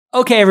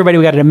Okay, everybody,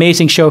 we got an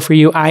amazing show for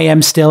you. I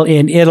am still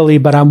in Italy,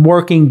 but I'm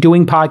working,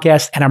 doing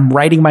podcasts, and I'm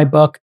writing my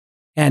book.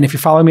 And if you're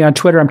following me on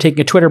Twitter, I'm taking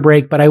a Twitter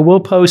break, but I will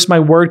post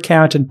my word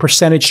count and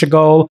percentage to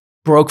goal.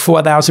 Broke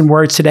 4,000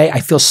 words today.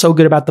 I feel so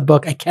good about the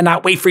book. I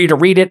cannot wait for you to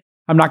read it.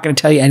 I'm not going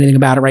to tell you anything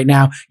about it right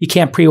now. You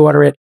can't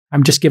pre-order it.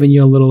 I'm just giving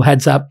you a little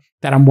heads up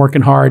that I'm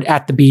working hard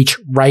at the beach,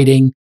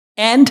 writing,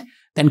 and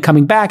then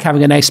coming back,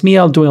 having a nice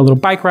meal, doing a little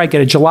bike ride,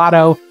 get a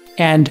gelato,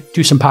 and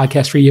do some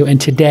podcasts for you.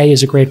 And today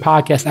is a great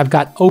podcast. I've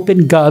got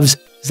OpenGov's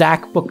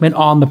Zac Bookman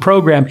on the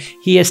program.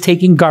 He is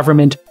taking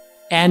government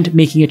and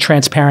making it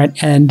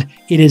transparent, and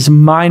it is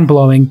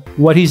mind-blowing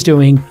what he's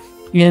doing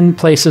in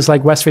places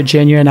like West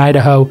Virginia and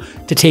Idaho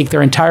to take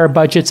their entire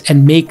budgets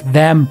and make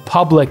them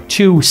public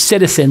to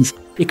citizens.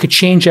 It could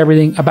change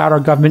everything about our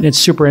government. It's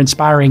super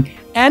inspiring.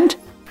 And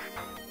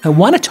I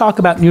want to talk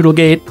about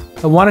Noodlegate.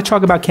 I want to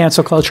talk about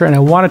cancel culture, and I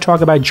want to talk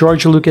about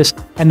George Lucas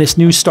and this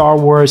new Star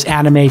Wars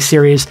anime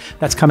series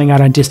that's coming out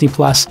on Disney+.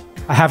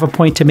 I have a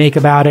point to make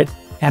about it,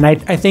 and I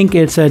think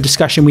it's a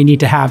discussion we need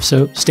to have,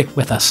 so stick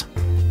with us.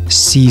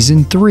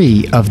 Season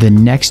 3 of The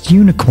Next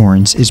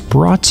Unicorns is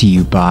brought to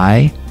you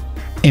by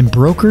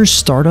Embroker's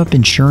Startup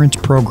Insurance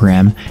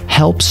Program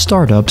helps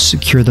startups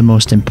secure the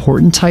most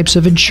important types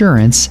of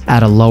insurance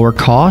at a lower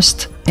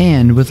cost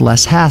and with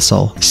less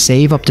hassle.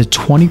 Save up to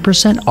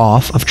 20%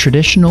 off of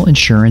traditional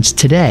insurance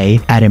today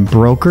at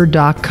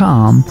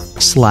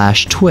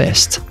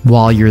embroker.com/twist.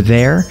 While you're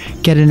there,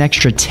 get an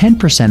extra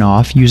 10%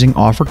 off using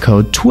offer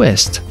code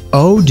TWIST.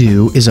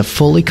 Odoo is a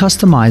fully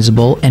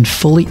customizable and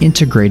fully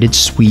integrated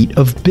suite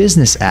of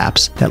business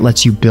apps that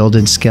lets you build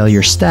and scale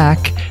your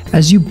stack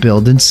as you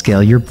build and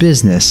scale your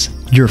business.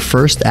 Your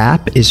first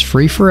app is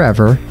free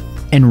forever,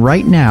 and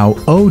right now,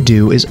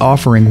 Odoo is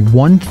offering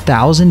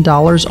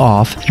 $1,000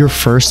 off your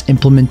first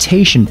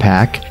implementation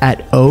pack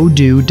at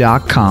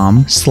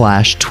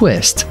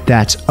odoo.com/twist.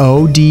 That's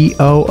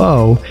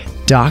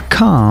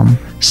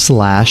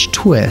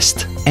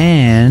odoo.com/twist.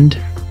 And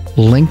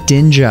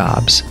LinkedIn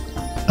Jobs.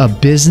 A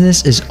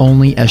business is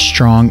only as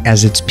strong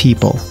as its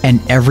people, and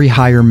every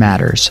hire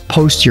matters.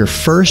 Post your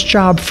first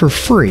job for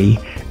free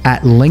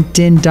at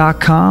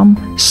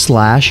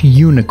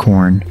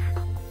linkedin.com/unicorn.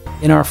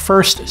 In our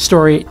first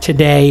story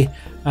today,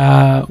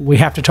 we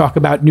have to talk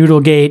about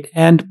Noodlegate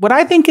and what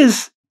I think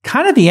is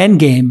kind of the end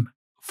game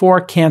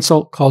for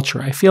cancel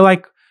culture. I feel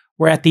like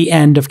we're at the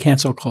end of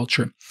cancel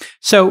culture.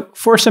 So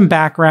for some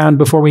background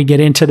before we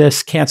get into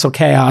this cancel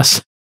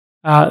chaos,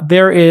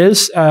 there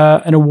is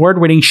an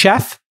award-winning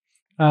chef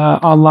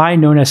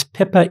online known as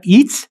Pippa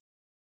Eats.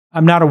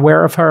 I'm not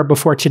aware of her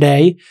before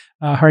today.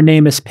 Her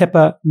name is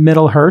Pippa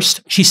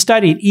Middlehurst. She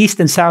studied East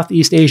and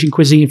Southeast Asian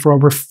cuisine for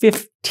over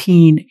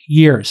 15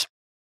 years.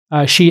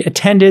 She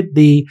attended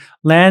the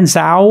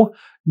Lanzhou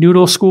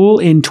Noodle School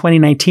in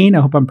 2019.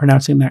 I hope I'm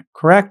pronouncing that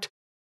correct,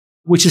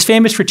 which is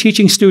famous for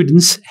teaching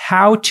students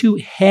how to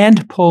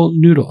hand-pull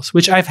noodles,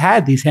 which I've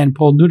had these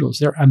hand-pulled noodles.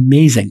 They're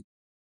amazing.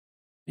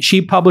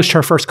 She published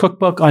her first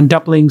cookbook on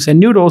dumplings and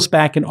noodles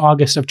back in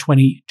August of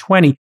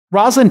 2020.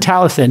 Rosalind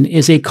Tallison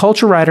is a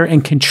culture writer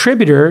and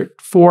contributor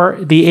for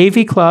the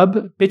AV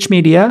Club, Bitch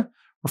Media,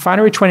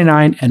 Refinery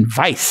 29, and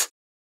Vice.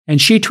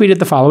 And she tweeted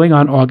the following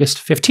on August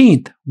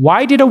 15th.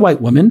 Why did a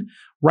white woman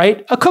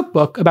write a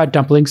cookbook about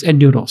dumplings and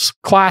noodles?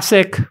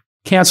 Classic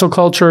cancel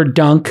culture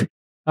dunk.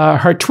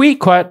 Her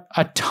tweet caught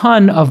a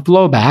ton of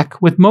blowback,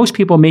 with most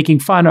people making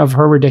fun of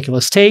her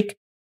ridiculous take.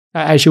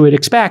 As you would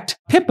expect,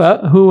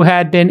 Pippa, who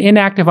had been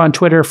inactive on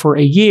Twitter for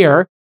a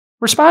year,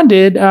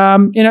 responded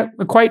in a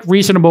quite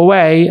reasonable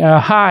way.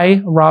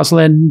 Hi,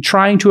 Rosalind,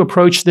 trying to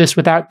approach this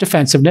without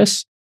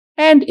defensiveness.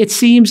 And it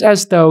seems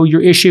as though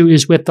your issue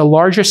is with the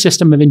larger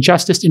system of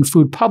injustice in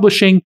food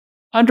publishing,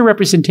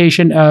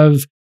 underrepresentation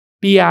of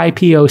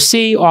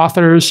BIPOC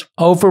authors,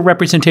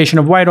 overrepresentation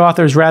of white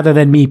authors rather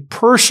than me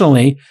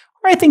personally.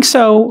 Or I think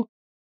so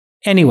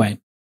anyway.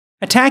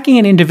 Attacking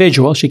an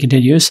individual, she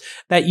continues,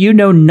 that you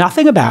know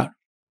nothing about,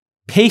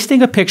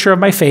 pasting a picture of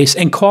my face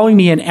and calling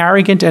me an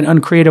arrogant and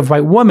uncreative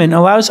white woman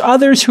allows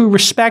others who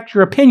respect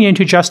your opinion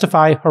to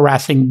justify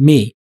harassing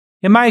me.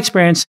 In my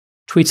experience,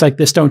 tweets like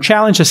this don't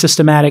challenge a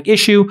systematic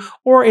issue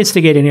or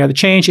instigate any other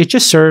change. It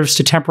just serves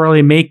to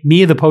temporarily make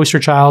me the poster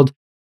child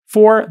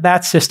for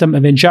that system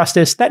of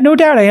injustice that no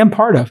doubt I am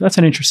part of. That's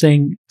an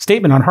interesting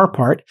statement on her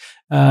part.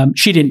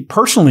 She didn't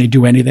personally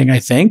do anything, I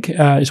think,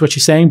 is what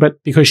she's saying, but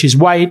because she's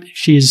white,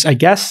 she's, I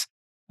guess,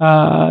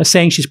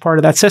 saying she's part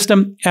of that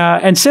system,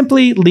 and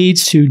simply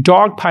leads to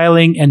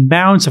dogpiling and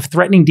mounds of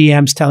threatening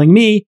DMs telling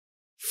me,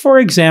 for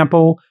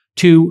example,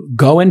 to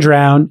go and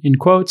drown, in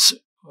quotes,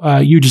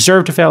 you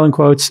deserve to fail, in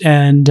quotes,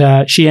 and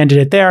she ended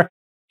it there.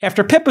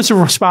 After Pippa's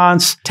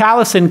response,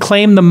 Tallison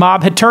claimed the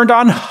mob had turned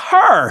on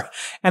her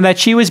and that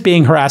she was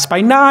being harassed by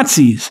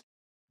Nazis,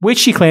 which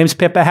she claims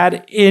Pippa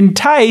had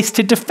enticed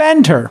to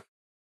defend her.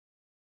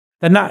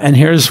 And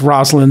here's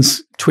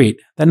Rosalind's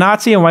tweet. The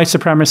Nazi and white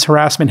supremacist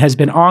harassment has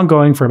been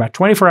ongoing for about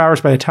 24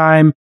 hours by the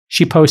time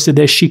she posted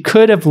this. She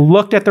could have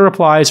looked at the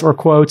replies or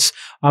quotes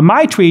on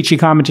my tweet she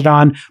commented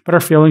on, but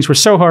her feelings were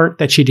so hurt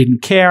that she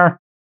didn't care,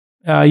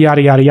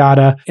 yada, yada,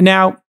 yada. And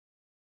now,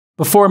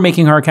 Before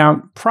making her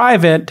account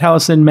private,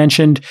 Tellison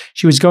mentioned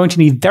she was going to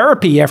need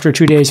therapy after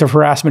 2 days of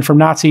harassment from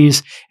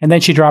Nazis, and then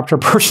she dropped her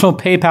personal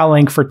PayPal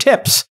link for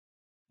tips.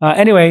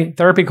 Anyway,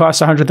 therapy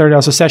costs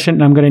 $130 a session,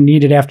 and I'm going to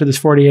need it after this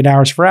 48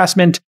 hours of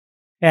harassment.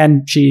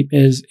 And she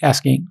is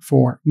asking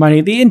for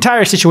money. The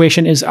entire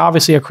situation is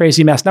obviously a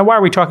crazy mess. Now, why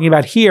are we talking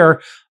about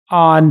here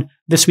on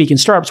This Week in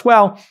Startups?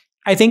 Well,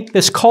 I think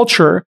this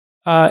culture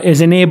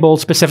is enabled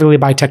specifically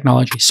by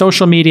technology.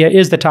 Social media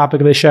is the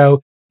topic of the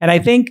show. And I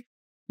think,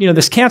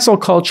 this cancel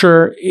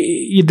culture,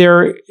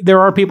 there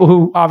are people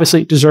who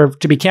obviously deserve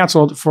to be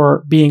canceled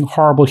for being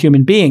horrible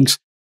human beings.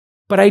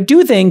 But I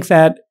do think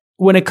that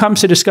when it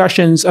comes to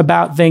discussions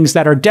about things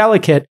that are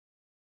delicate,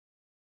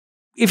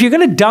 if you're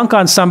going to dunk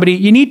on somebody,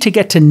 you need to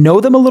get to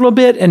know them a little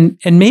bit. And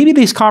maybe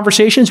these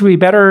conversations would be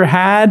better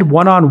had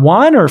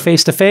one-on-one or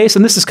face-to-face.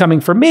 And this is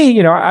coming from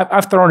me.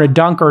 I've thrown a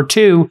dunk or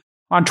two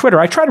on Twitter.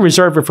 I try to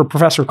reserve it for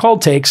Professor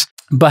Cold Takes,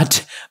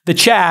 but the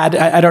Chad,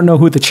 I don't know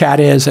who the Chad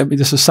is. I mean,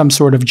 this is some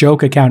sort of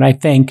joke account, I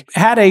think,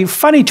 had a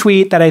funny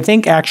tweet that I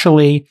think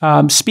actually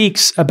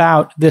speaks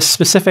about this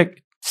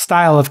specific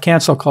style of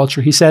cancel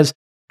culture. He says,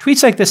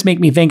 "Tweets like this make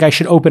me think I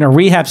should open a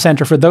rehab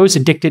center for those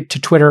addicted to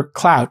Twitter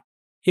clout.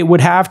 It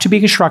would have to be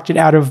constructed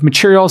out of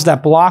materials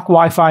that block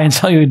Wi-Fi and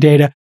cellular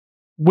data,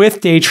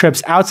 with day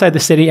trips outside the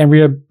city and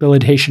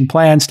rehabilitation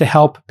plans to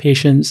help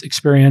patients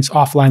experience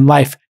offline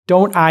life.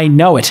 Don't I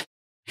know it?"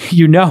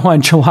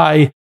 On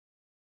July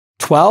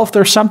 12th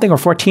or something, or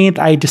 14th,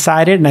 I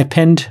decided, and I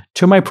pinned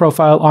to my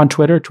profile on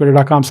Twitter,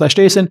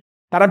 twitter.com/Jason,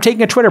 that I'm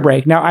taking a Twitter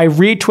break. Now, I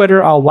read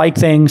Twitter, I'll like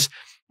things,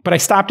 but I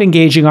stopped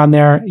engaging on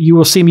there. You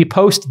will see me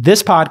post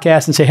this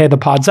podcast and say, hey, the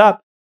pod's up.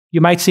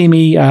 You might see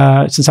me,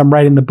 since I'm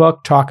writing the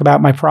book, talk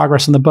about my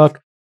progress in the book.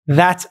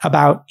 That's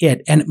about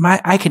it. And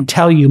I can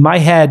tell you, my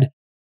head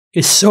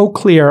is so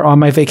clear on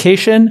my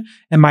vacation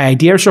and my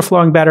ideas are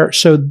flowing better.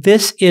 So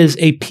this is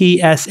a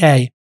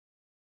PSA.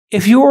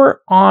 If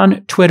you're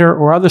on Twitter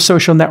or other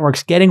social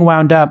networks getting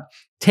wound up,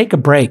 take a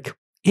break.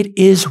 It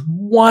is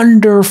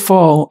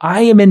wonderful.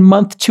 I am in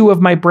month 2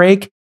 of my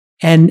break,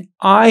 and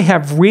I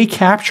have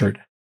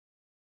recaptured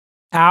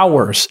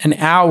hours and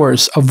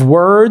hours of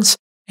words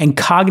and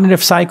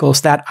cognitive cycles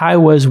that I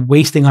was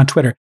wasting on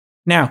Twitter.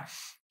 Now,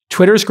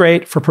 Twitter is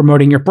great for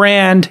promoting your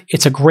brand.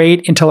 It's a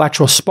great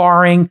intellectual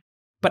sparring,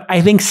 but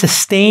I think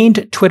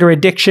sustained Twitter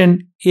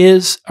addiction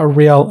is a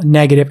real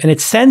negative, and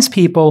it sends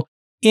people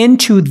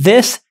into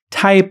this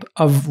type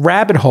of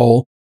rabbit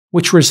hole,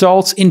 which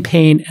results in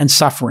pain and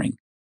suffering.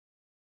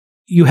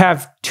 You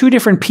have 2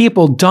 different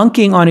people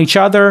dunking on each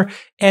other,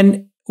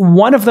 and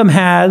one of them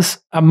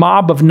has a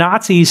mob of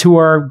Nazis who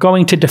are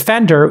going to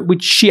defend her,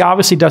 which she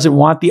obviously doesn't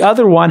want. The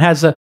other one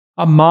has a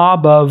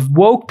mob of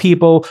woke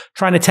people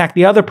trying to attack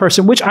the other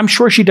person, which I'm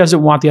sure she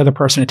doesn't want the other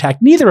person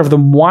attacked. Neither of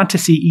them want to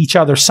see each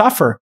other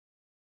suffer.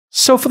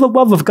 So for the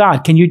love of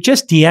God, can you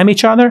just DM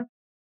each other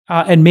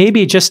and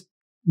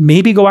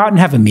maybe go out and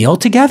have a meal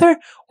together,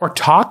 or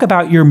talk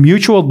about your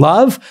mutual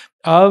love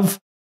of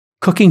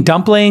cooking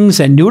dumplings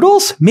and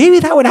noodles? Maybe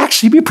that would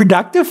actually be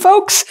productive,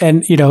 folks.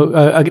 And,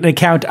 an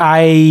account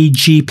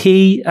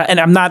IGP, and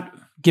I'm not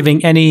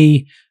giving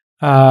any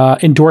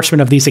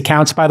endorsement of these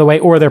accounts, by the way,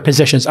 or their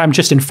positions. I'm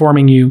just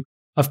informing you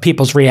of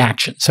people's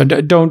reactions. So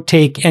don't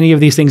take any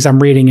of these things I'm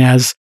reading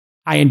as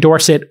I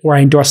endorse it or I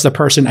endorse the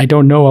person. I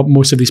don't know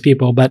most of these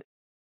people, but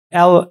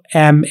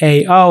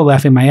LMAO,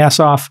 laughing my ass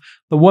off.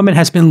 The woman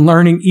has been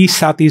learning East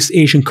Southeast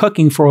Asian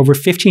cooking for over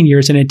 15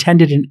 years and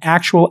attended an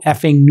actual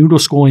effing noodle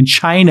school in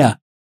China.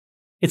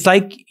 It's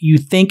like you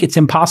think it's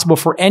impossible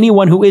for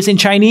anyone who isn't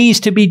Chinese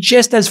to be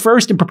just as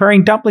versed in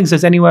preparing dumplings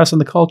as anyone else in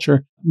the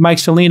culture. Mike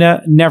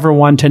Salina, never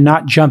one to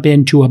not jump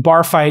into a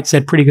bar fight,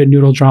 said pretty good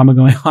noodle drama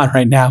going on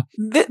right now.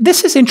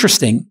 This is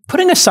interesting.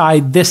 Putting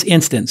aside this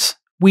instance,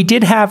 we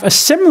did have a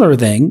similar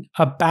thing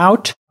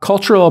about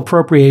cultural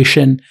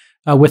appropriation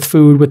with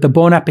food, with the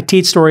Bon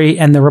Appetit story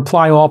and the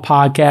Reply All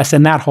podcast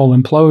and that whole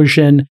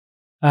implosion,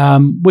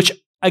 which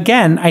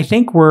again, I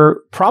think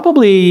were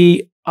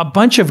probably a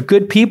bunch of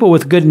good people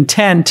with good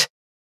intent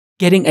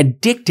getting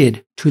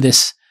addicted to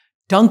this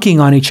dunking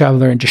on each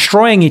other and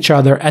destroying each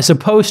other, as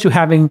opposed to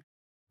having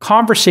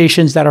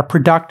conversations that are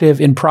productive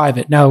in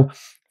private. Now,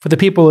 for the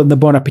people in the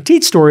Bon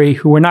Appetit story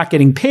who were not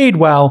getting paid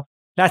well,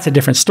 that's a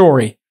different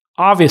story.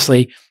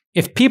 Obviously,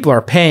 if people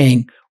are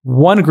paying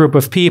one group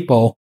of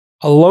people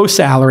a low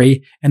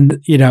salary and,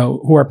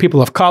 who are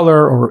people of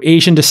color or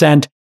Asian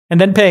descent, and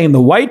then paying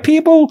the white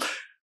people,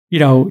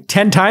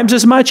 10 times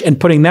as much and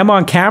putting them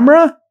on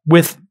camera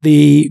with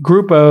the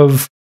group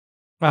of,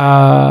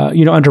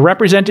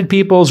 underrepresented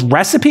people's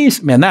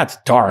recipes, man, that's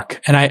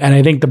dark. And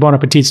I think the Bon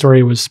Appetit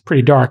story was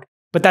pretty dark,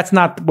 but that's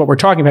not what we're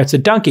talking about. It's a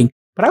dunking.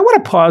 But I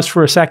want to pause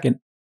for a second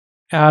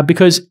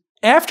because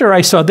after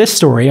I saw this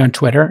story on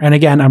Twitter, and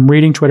again, I'm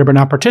reading Twitter, but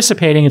not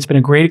participating. It's been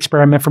a great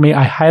experiment for me.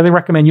 I highly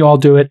recommend you all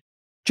do it.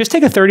 Just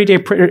take a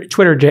 30-day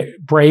Twitter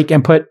break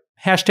and put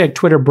hashtag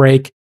Twitter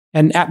break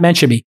and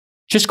mention me.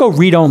 Just go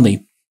read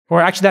only.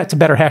 Or actually, that's a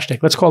better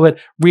hashtag. Let's call it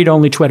read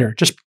only Twitter.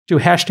 Just do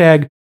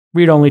hashtag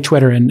read only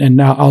Twitter and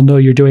I'll know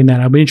you're doing that.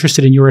 I'll be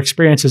interested in your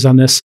experiences on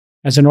this.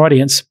 as an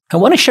audience. I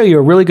want to show you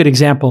a really good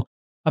example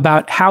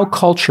about how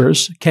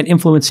cultures can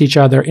influence each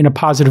other in a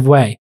positive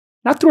way,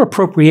 not through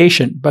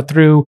appropriation, but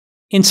through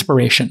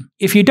inspiration.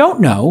 If you don't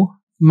know,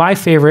 my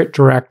favorite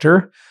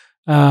director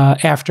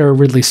after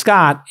Ridley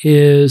Scott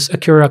is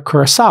Akira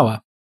Kurosawa.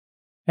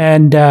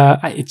 And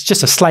it's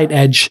just a slight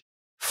edge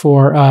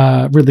for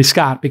Ridley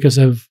Scott because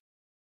of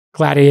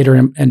Gladiator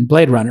and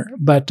Blade Runner.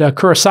 But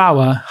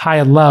Kurosawa, High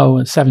and Low,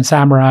 and Seven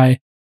Samurai,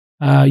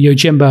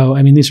 Yojimbo,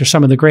 I mean, these are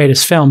some of the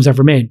greatest films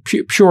ever made.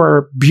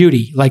 Pure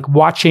beauty, like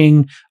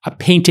watching a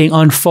painting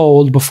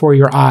unfold before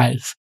your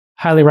eyes.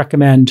 Highly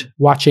recommend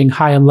watching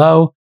High and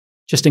Low,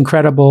 just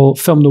incredible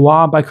film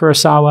noir by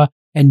Kurosawa,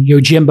 and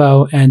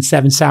Yojimbo and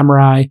Seven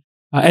Samurai,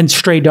 and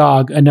Stray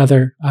Dog,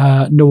 another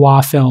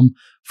noir film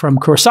from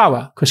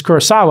Kurosawa, because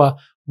Kurosawa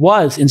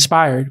was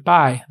inspired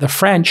by the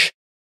French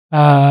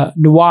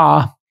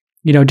noir,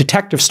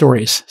 detective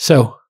stories.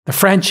 So the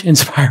French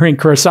inspiring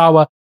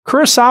Kurosawa.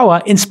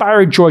 Kurosawa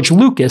inspired George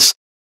Lucas.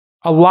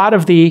 A lot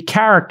of the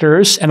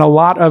characters and a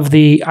lot of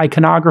the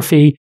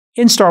iconography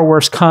in Star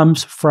Wars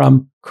comes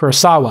from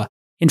Kurosawa.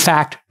 In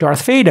fact,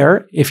 Darth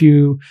Vader, if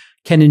you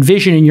can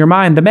envision in your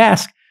mind the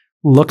mask,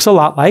 looks a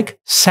lot like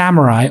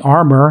samurai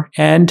armor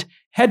and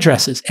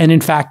headdresses. And in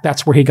fact,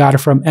 that's where he got it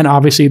from. And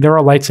obviously, there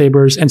are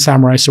lightsabers and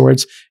samurai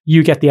swords.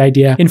 You get the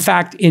idea. In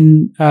fact,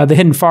 in The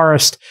Hidden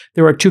Forest,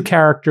 there were two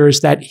characters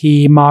that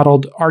he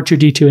modeled,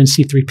 R2-D2 and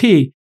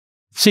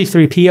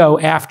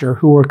C-3PO after,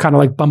 who were kind of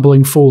like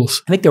bumbling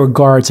fools. I think they were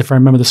guards, if I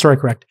remember the story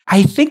correct.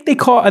 I think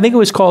it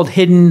was called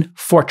Hidden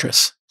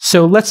Fortress.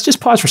 So let's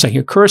just pause for a second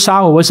here.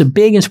 Kurosawa was a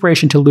big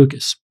inspiration to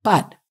Lucas,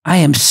 but I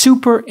am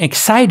super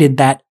excited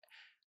that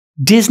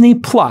Disney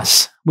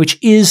Plus, which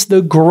is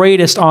the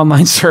greatest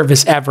online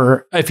service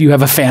ever, if you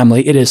have a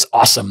family, it is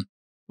awesome.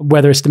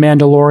 Whether it's The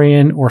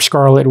Mandalorian or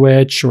Scarlet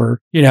Witch or,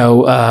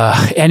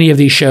 any of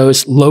these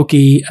shows,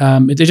 Loki,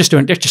 they're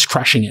just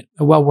crushing it.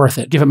 Well worth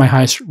it. Give it my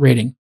highest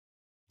rating.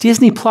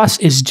 Disney Plus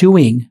is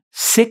doing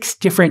 6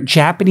 different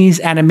Japanese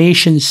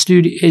animation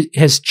studios,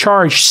 has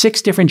charged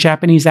 6 different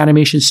Japanese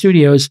animation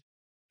studios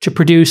to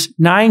produce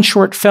 9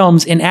 short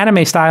films in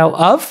anime style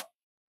of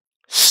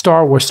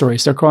Star Wars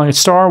stories. They're calling it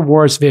Star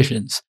Wars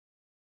Visions.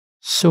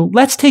 So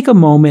let's take a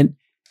moment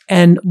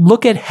and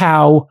look at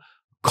how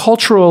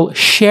cultural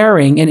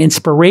sharing and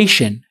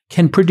inspiration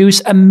can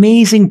produce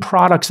amazing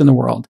products in the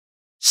world.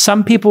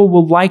 Some people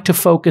will like to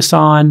focus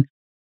on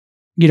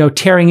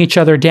tearing each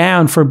other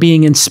down for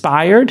being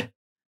inspired.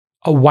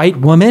 A white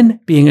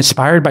woman being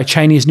inspired by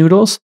Chinese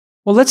noodles.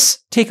 Well,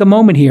 let's take a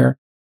moment here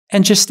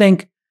and just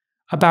think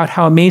about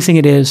how amazing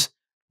it is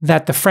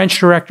that the French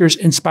directors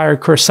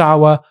inspired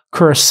Kurosawa,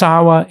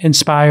 Kurosawa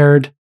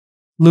inspired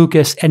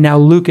Lucas, and now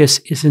Lucas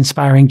is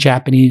inspiring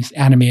Japanese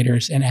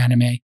animators and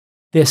anime.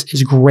 This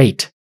is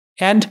great.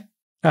 And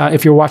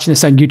if you're watching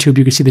this on YouTube,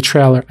 you can see the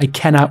trailer. I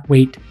cannot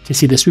wait to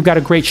see this. We've got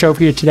a great show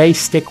for you today.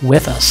 Stick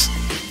with us.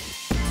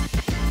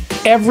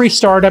 Every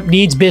startup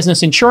needs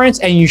business insurance,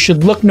 and you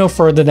should look no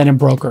further than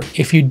Embroker.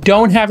 If you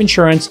don't have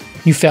insurance,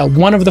 you failed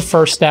one of the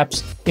first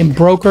steps.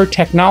 Embroker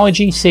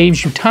technology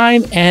saves you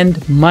time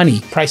and money.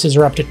 Prices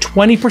are up to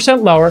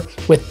 20% lower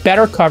with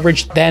better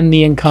coverage than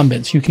the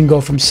incumbents. You can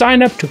go from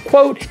sign up to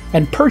quote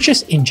and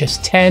purchase in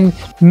just 10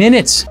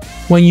 minutes.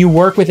 When you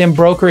work with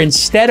Embroker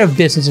instead of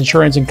business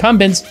insurance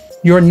incumbents,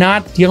 you're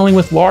not dealing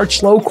with large,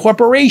 slow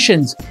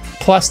corporations.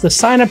 Plus, the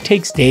sign-up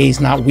takes days,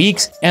 not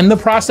weeks, and the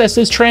process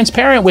is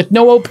transparent with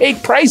no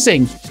opaque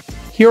pricing.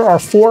 Here are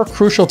 4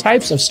 crucial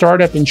types of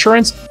startup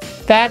insurance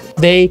that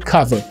they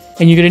cover.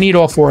 And you're going to need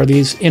all 4 of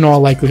these in all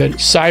likelihood.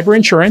 Cyber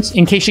insurance,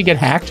 in case you get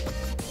hacked.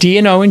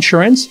 D&O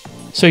insurance,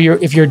 so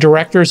if your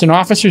directors and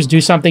officers do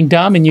something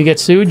dumb and you get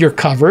sued, you're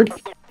covered.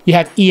 You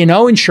have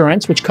E&O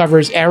insurance, which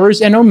covers errors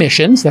and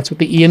omissions. That's what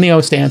the E and the O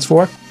stands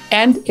for.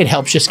 And it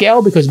helps you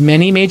scale because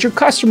many major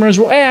customers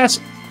will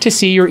ask to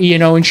see your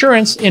E&O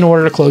insurance in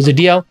order to close a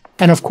deal.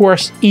 And of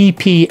course,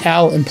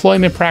 EPL,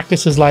 Employment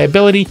Practices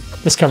Liability.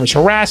 This covers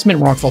harassment,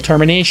 wrongful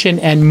termination,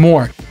 and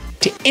more.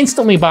 To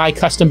instantly buy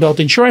custom-built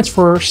insurance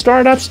for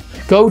startups,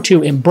 go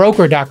to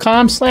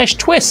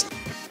embroker.com/twist.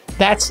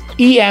 That's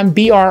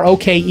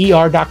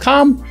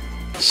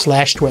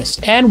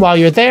embroker.com/twist. And while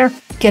you're there,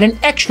 get an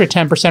extra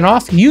 10%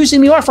 off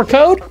using the offer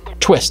code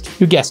TWIST.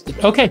 You guessed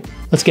it. Okay,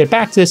 let's get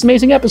back to this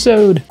amazing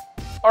episode.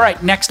 All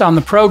right, next on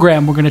the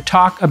program, we're going to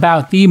talk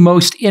about the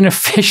most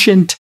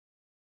inefficient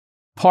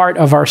part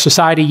of our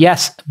society.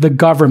 Yes, the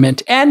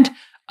government. And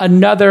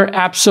another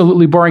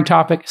absolutely boring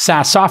topic,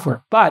 SaaS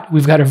software. But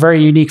we've got a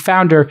very unique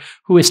founder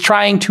who is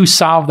trying to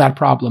solve that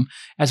problem.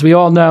 As we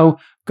all know,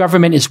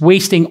 government is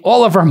wasting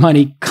all of our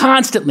money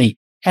constantly,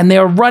 and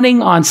they're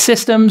running on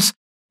systems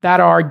that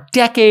are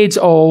decades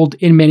old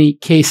in many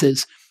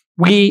cases.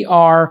 We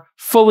are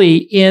fully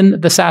in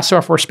the SaaS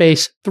software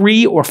space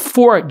 3 or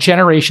 4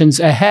 generations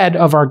ahead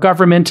of our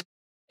government,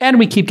 and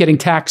we keep getting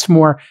taxed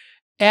more,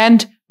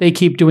 and they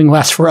keep doing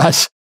less for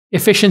us.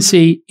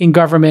 Efficiency in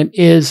government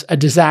is a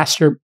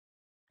disaster.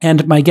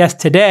 And my guest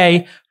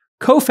today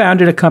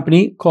co-founded a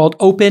company called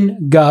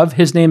OpenGov.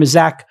 His name is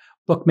Zac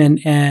Bookman,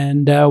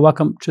 and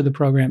welcome to the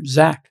program,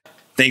 Zac.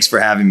 Thanks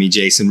for having me,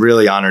 Jason.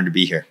 Really honored to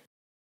be here.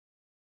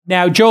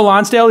 Now, Joe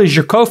Lonsdale is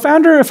your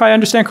co-founder, if I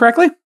understand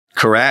correctly?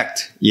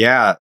 Correct.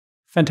 Yeah.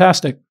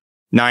 Fantastic.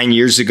 9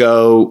 years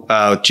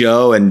ago,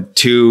 Joe and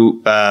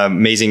two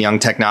amazing young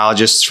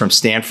technologists from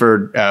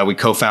Stanford, we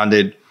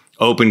co-founded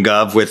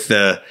OpenGov with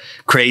the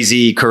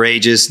crazy,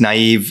 courageous,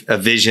 naive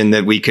vision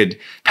that we could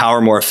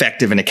power more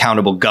effective and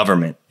accountable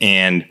government.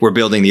 And we're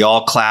building the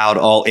all cloud,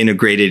 all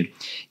integrated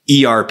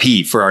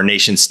ERP for our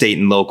nation's state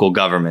and local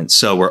government.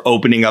 So we're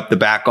opening up the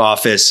back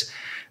office,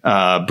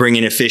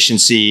 bringing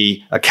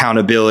efficiency,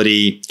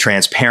 accountability,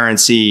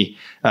 transparency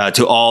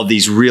to all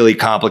these really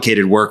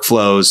complicated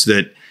workflows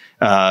that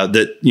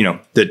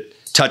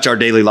touch our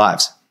daily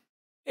lives.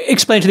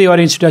 Explain to the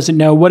audience who doesn't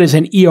know, what is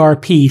an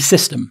ERP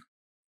system?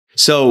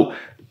 So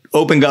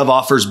OpenGov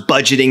offers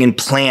budgeting and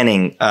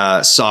planning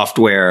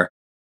software.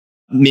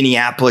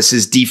 Minneapolis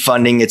is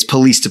defunding its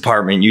police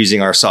department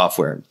using our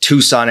software.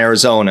 Tucson,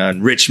 Arizona,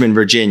 and Richmond,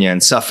 Virginia,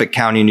 and Suffolk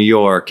County, New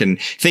York. And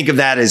think of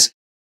that as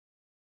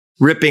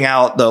ripping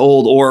out the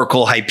old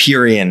Oracle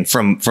Hyperion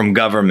from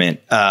government.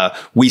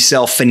 We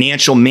sell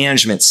financial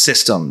management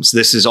systems.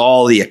 This is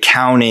all the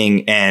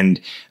accounting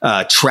and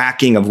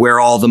tracking of where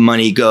all the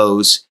money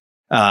goes.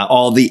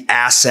 All the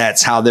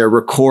assets, how they're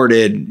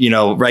recorded,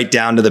 right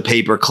down to the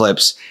paper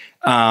clips.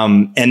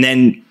 And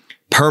then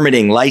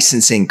permitting,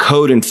 licensing,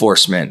 code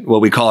enforcement,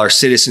 what we call our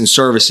citizen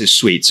services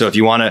suite. So if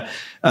you want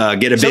to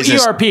get a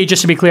business. ERP,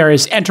 just to be clear,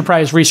 is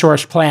enterprise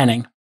resource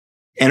planning.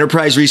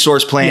 Enterprise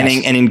resource planning.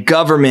 Yes. And in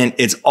government,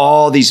 it's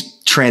all these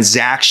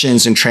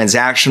transactions and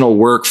transactional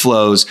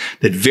workflows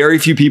that very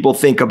few people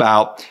think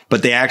about,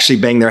 but they actually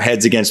bang their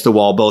heads against the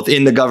wall, both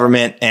in the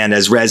government and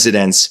as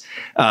residents.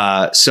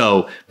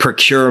 So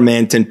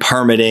procurement and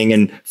permitting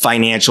and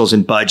financials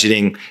and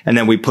budgeting. And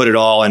then we put it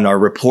all in our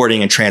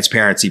reporting and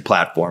transparency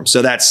platform.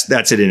 So that's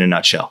it in a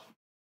nutshell.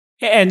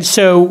 And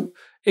so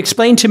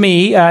explain to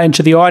me and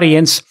to the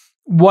audience,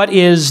 what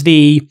is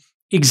the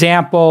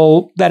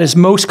example that is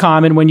most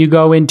common when you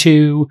go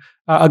into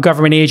a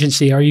government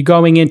agency? Are you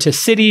going into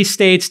cities,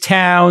 states,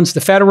 towns, the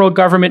federal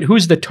government?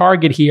 Who's the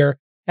target here?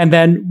 And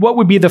then what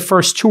would be the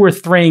first two or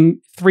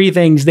three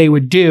things they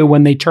would do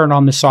when they turn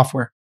on the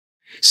software?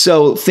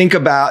 So think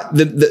about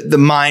the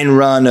mine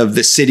run of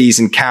the cities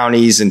and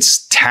counties and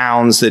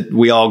towns that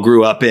we all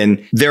grew up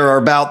in. There are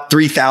about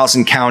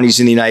 3,000 counties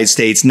in the United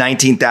States,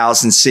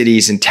 19,000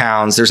 cities and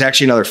towns. There's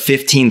actually another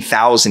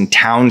 15,000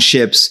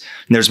 townships,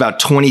 and there's about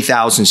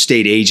 20,000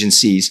 state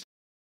agencies.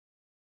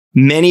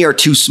 Many are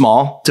too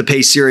small to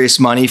pay serious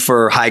money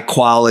for high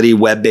quality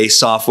web-based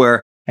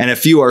software. And a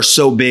few are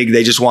so big,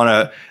 they just want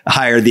to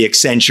hire the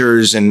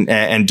Accentures and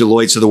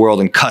Deloittes of the world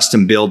and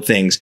custom build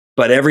things.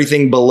 But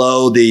everything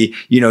below the,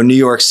 New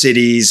York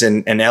cities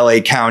and LA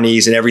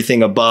counties and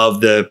everything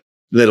above the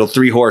little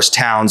 3-horse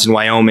towns in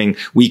Wyoming,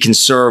 we can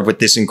serve with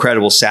this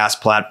incredible SaaS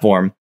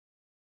platform.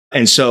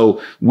 And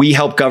so we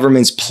help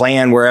governments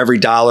plan where every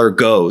dollar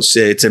goes.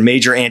 It's a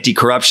major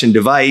anti-corruption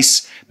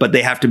device, but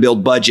they have to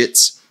build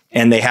budgets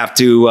and they have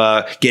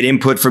to get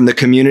input from the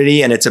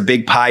community. And it's a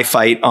big pie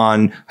fight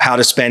on how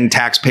to spend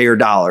taxpayer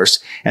dollars.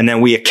 And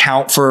then we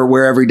account for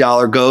where every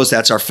dollar goes.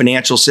 That's our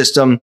financial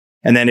system.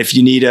 And then if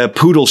you need a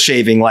poodle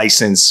shaving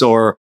license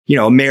or,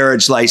 a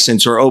marriage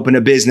license or open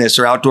a business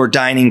or outdoor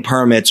dining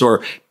permits,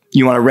 or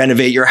you want to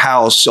renovate your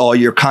house, all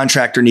your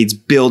contractor needs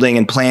building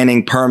and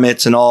planning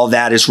permits, and all of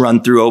that is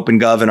run through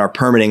OpenGov and our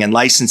permitting and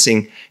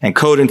licensing and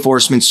code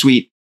enforcement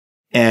suite.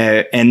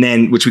 And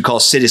then, which we call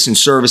citizen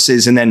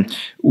services. And then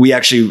we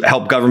actually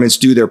help governments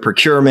do their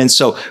procurement.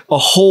 So a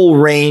whole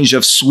range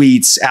of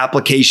suites,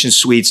 application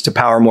suites to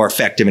power more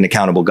effective and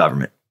accountable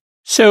government.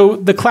 So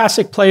the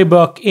classic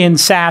playbook in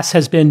SaaS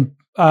has been,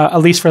 at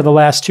least for the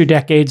last 2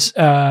 decades,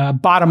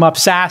 bottom-up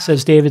SaaS,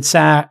 as David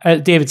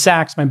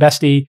Sachs, my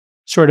bestie,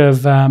 sort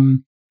of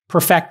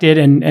perfected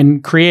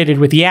and created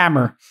with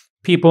Yammer.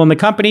 People in the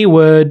company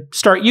would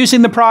start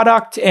using the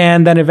product,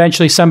 and then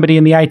eventually somebody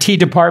in the IT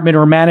department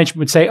or management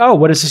would say, oh,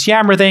 what is this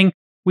Yammer thing?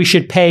 We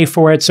should pay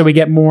for it so we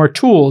get more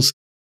tools.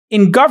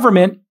 In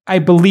government, I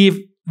believe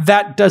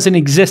that doesn't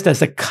exist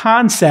as a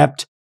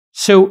concept.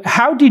 So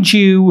how did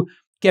you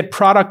get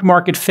product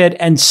market fit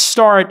and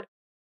start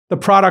the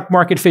product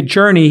market fit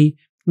journey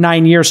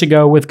 9 years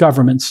ago with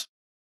governments?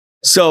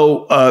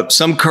 So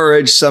some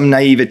courage, some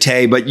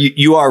naivete, but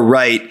you are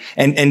right.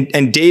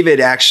 And David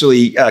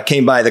actually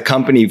came by the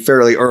company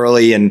fairly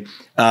early and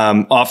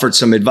offered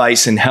some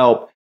advice and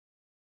help.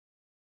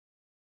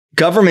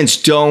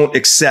 Governments don't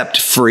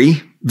accept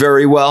free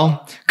very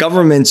well.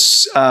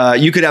 Governments,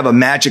 you could have a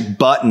magic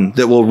button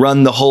that will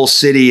run the whole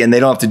city and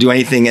they don't have to do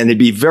anything, and they'd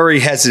be very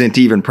hesitant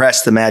to even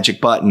press the magic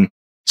button.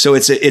 So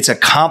it's a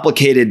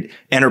complicated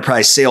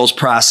enterprise sales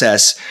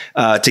process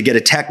to get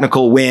a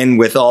technical win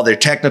with all their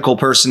technical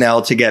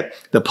personnel, to get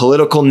the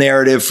political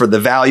narrative for the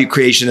value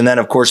creation, and then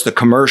of course the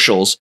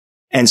commercials.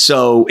 And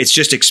so it's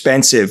just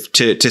expensive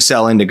to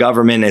sell into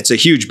government. It's a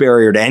huge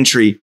barrier to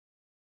entry,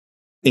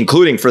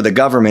 including for the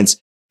governments.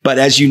 But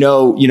as you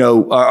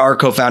know, our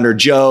co-founder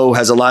Joe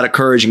has a lot of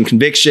courage and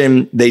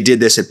conviction. They did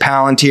this at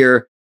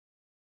Palantir.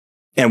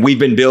 And we've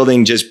been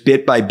building just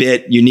bit by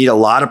bit. You need a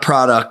lot of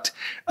product.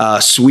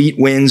 Suite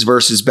wins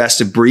versus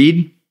best of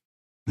breed.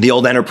 The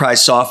old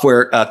enterprise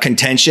software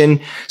contention.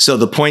 So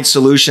the point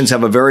solutions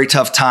have a very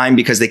tough time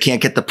because they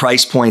can't get the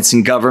price points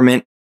in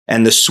government.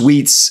 And the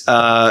suites,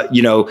 have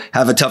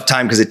a tough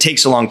time because it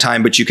takes a long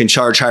time, but you can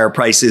charge higher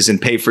prices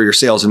and pay for your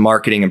sales and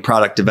marketing and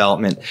product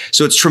development.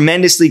 So it's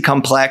tremendously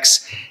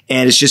complex,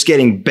 and it's just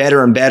getting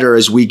better and better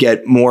as we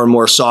get more and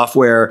more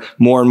software,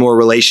 more and more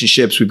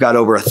relationships. We've got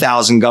over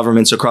 1,000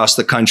 governments across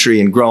the country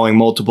and growing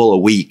multiple a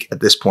week at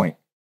this point.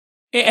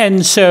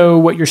 And so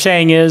what you're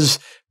saying is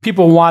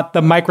people want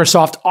the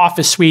Microsoft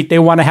Office suite. They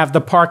want to have the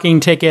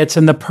parking tickets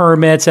and the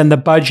permits and the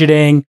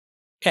budgeting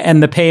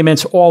and the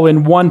payments all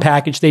in one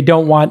package. They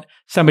don't want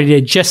somebody to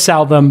just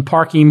sell them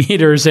parking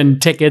meters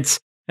and tickets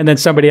and then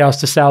somebody else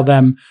to sell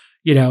them,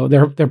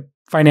 their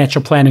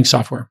financial planning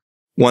software.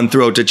 One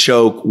throat to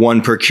choke,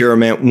 one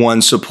procurement,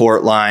 one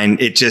support line.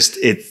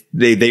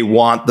 They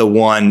want the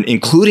one,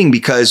 including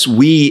because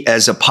we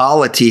as a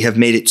polity have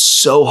made it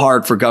so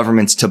hard for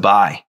governments to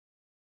buy.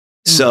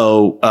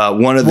 So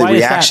one of the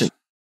reactions.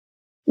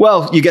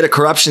 Well, you get a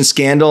corruption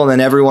scandal and then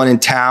everyone in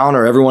town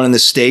or everyone in the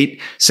state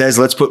says,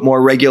 let's put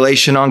more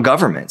regulation on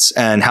governments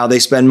and how they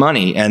spend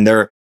money. And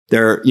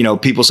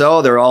people say,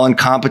 oh, they're all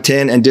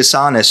incompetent and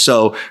dishonest.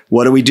 So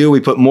what do? We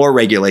put more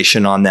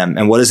regulation on them.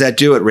 And what does that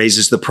do? It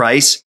raises the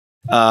price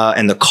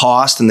and the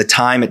cost and the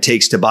time it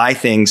takes to buy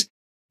things.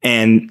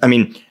 And I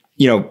mean,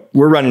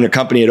 we're running a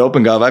company at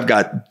OpenGov. I've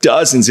got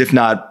dozens, if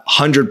not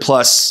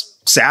 100+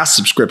 SaaS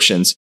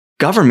subscriptions.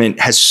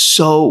 Government has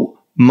so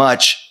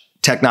much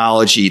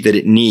technology that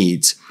it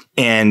needs.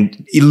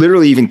 And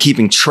literally even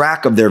keeping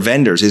track of their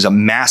vendors is a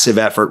massive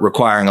effort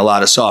requiring a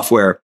lot of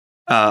software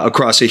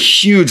across a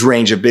huge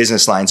range of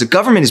business lines. The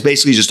government is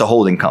basically just a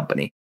holding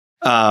company.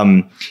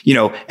 And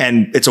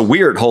it's a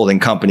weird holding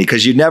company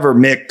because you never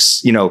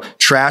mix,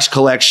 trash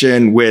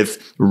collection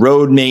with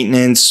road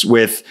maintenance,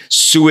 with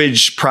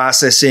sewage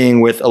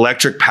processing, with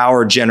electric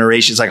power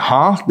generation. It's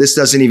like, this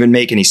doesn't even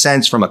make any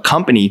sense from a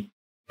company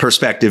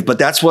perspective, but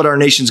that's what our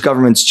nation's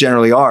governments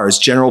generally are, is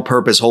general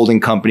purpose holding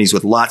companies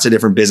with lots of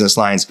different business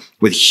lines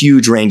with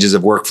huge ranges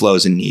of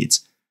workflows and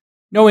needs.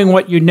 Knowing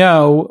what you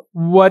know,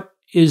 what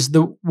is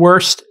the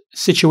worst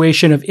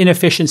situation of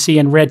inefficiency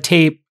and red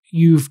tape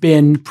you've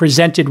been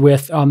presented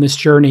with on this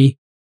journey?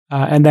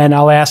 And then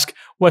I'll ask,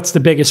 what's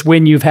the biggest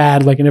win you've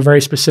had, like in a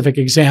very specific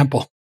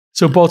example?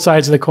 So both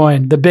sides of the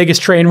coin, the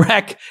biggest train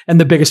wreck and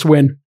the biggest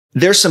win.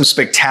 There's some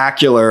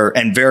spectacular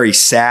and very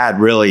sad,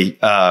 really,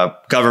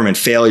 government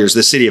failures.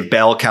 The city of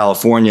Bell,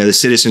 California, the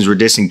citizens were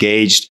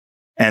disengaged,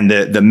 and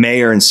the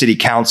mayor and city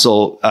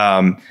council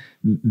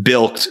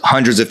bilked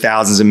hundreds of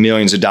thousands and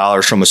millions of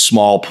dollars from a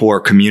small, poor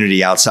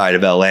community outside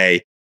of LA.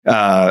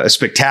 A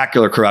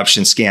spectacular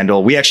corruption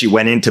scandal. We actually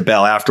went into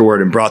Bell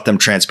afterward and brought them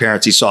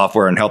transparency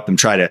software and helped them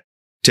try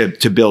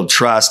to build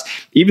trust.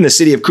 Even the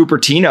city of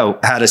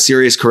Cupertino had a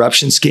serious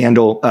corruption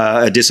scandal.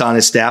 A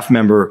dishonest staff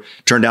member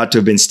turned out to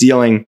have been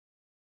stealing.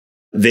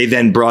 They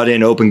then brought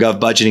in OpenGov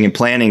budgeting and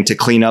planning to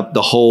clean up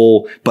the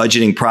whole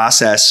budgeting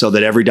process so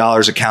that every dollar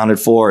is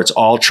accounted for. It's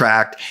all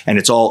tracked and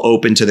it's all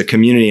open to the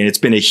community. And it's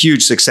been a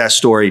huge success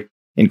story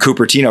in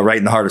Cupertino, right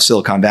in the heart of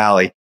Silicon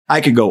Valley. I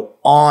could go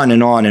on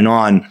and on and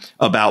on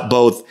about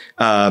both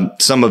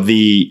some of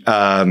the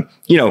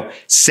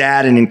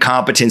sad and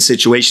incompetent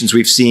situations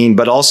we've seen,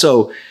 but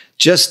also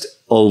just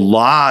a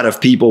lot of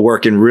people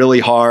working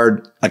really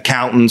hard,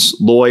 accountants,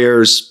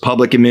 lawyers,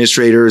 public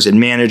administrators, and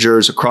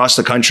managers across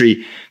the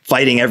country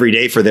fighting every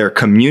day for their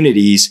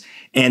communities.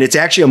 And it's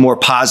actually a more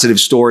positive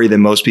story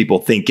than most people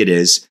think it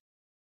is.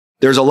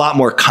 There's a lot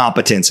more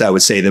competence, I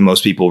would say, than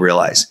most people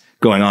realize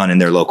going on in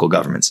their local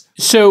governments.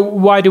 So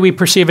why do we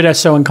perceive it as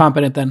so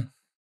incompetent then,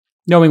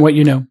 knowing what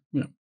you know?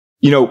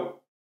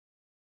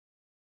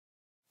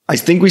 I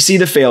think we see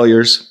the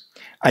failures.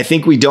 I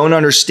think we don't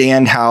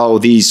understand how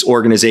these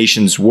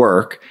organizations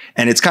work.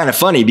 And it's kind of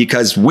funny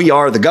because we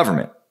are the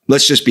government.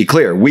 Let's just be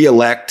clear. We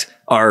elect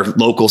our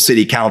local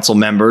city council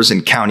members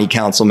and county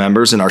council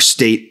members and our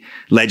state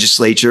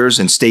legislatures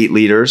and state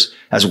leaders,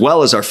 as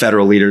well as our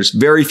federal leaders.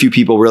 Very few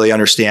people really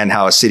understand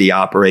how a city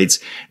operates.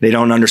 They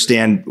don't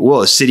understand,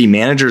 a city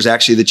manager is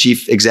actually the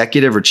chief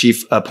executive or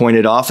chief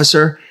appointed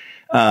officer,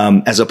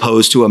 as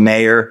opposed to a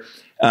mayor.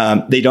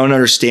 They don't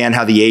understand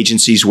how the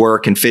agencies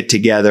work and fit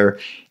together.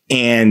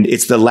 And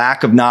it's the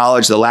lack of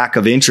knowledge, the lack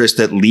of interest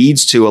that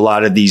leads to a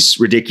lot of these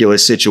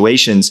ridiculous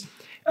situations.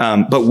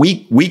 But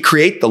we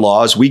create the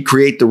laws, we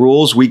create the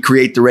rules, we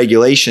create the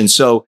regulations.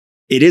 So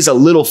it is a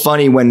little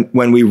funny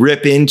when we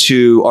rip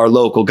into our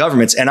local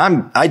governments. And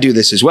I do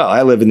this as well.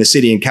 I live in the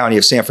city and county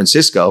of San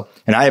Francisco,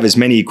 and I have as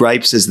many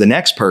gripes as the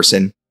next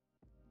person.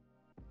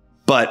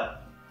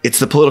 But it's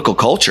the political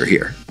culture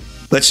here.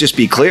 Let's just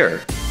be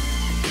clear.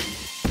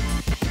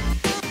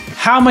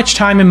 How much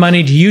time and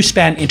money do you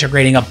spend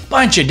integrating a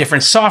bunch of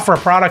different software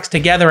products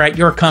together at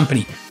your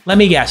company? Let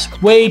me guess,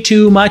 way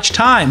too much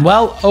time.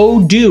 Well,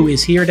 Odoo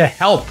is here to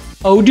help.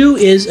 Odoo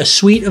is a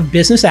suite of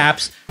business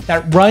apps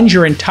that runs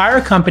your entire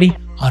company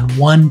on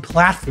one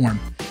platform.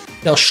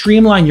 They'll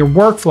streamline your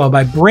workflow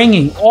by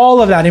bringing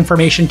all of that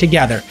information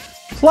together.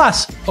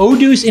 Plus,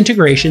 Odoo's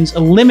integrations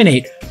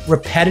eliminate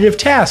repetitive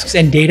tasks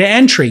and data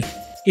entry.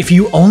 If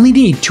you only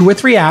need 2 or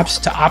 3 apps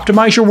to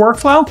optimize your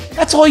workflow,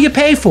 that's all you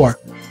pay for.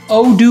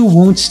 Odoo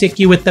won't stick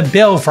you with the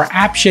bill for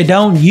apps you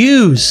don't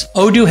use.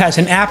 Odoo has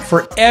an app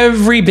for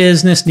every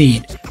business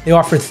need. They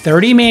offer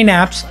 30 main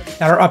apps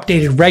that are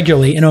updated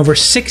regularly and over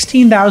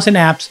 16,000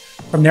 apps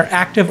from their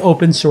active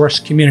open source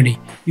community.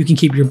 You can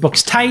keep your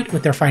books tight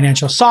with their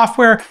financial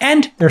software,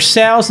 and their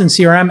sales and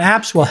CRM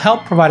apps will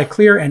help provide a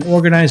clear and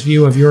organized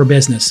view of your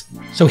business.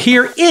 So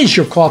here is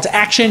your call to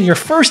action. Your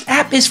first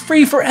app is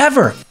free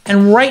forever.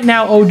 And right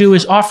now, Odoo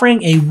is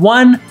offering a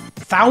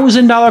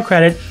 $1,000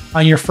 credit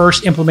on your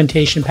first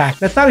implementation pack.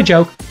 That's not a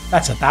joke.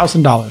 That's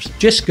 $1,000.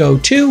 Just go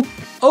to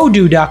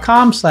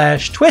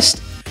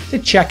odoo.com/twist to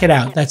check it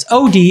out. That's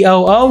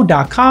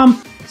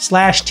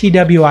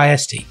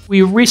odoo.com/TWIST.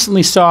 We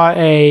recently saw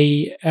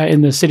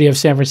in the city of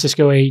San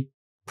Francisco, a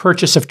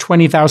purchase of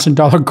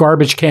 $20,000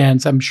 garbage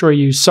cans. I'm sure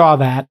you saw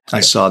that.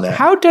 I saw that.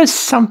 How does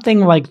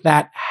something like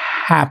that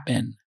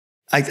happen?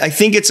 I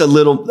think it's a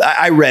little,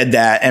 I read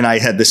that and I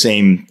had the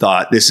same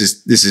thought. This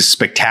is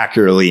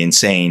spectacularly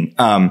insane.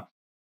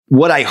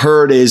 What I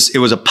heard is it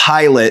was a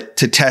pilot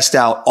to test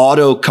out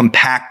auto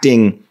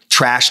compacting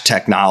trash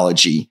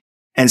technology.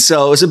 And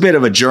so it's a bit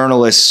of a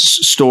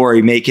journalist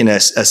story making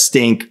a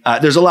stink.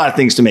 There's a lot of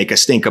things to make a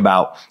stink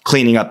about,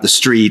 cleaning up the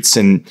streets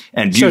and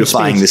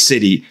beautifying the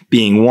city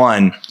being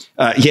one.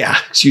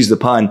 Excuse the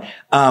pun.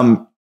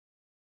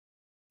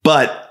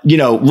 But,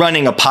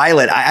 running a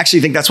pilot, I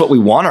actually think that's what we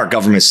want our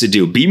governments to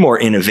do, be more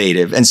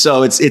innovative. And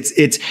so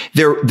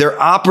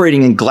they're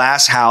operating in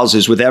glass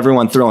houses with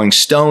everyone throwing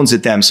stones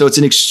at them. So it's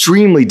an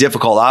extremely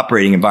difficult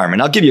operating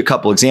environment. I'll give you a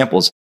couple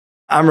examples.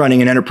 I'm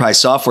running an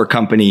enterprise software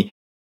company.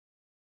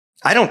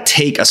 I don't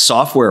take a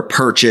software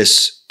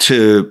purchase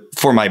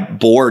for my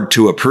board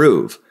to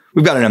approve.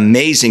 We've got an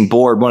amazing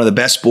board, one of the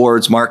best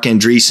boards, Mark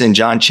Andreessen,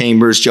 John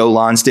Chambers, Joe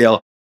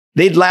Lonsdale.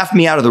 They'd laugh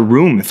me out of the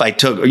room if I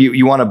took,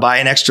 you want to buy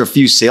an extra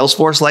few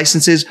Salesforce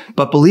licenses?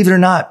 But believe it or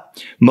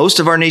not, most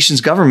of our nation's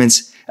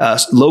governments,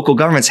 local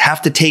governments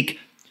have to take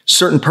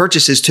certain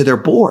purchases to their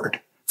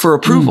board for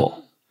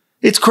approval.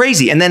 It's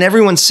crazy. And then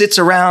everyone sits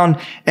around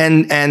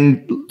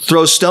and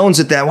throws stones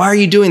at that. Why are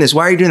you doing this?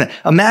 Why are you doing that?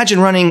 Imagine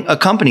running a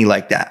company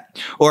like that.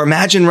 Or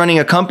imagine running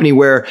a company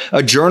where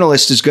a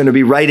journalist is going to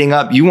be writing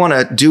up, you want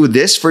to do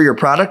this for your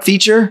product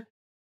feature?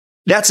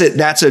 That's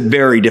a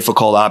very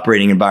difficult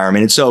operating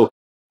environment. And so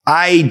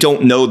I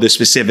don't know the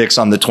specifics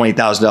on the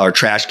 $20,000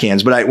 trash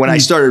cans, but when I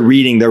started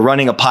reading, they're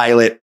running a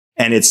pilot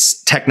and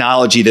it's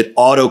technology that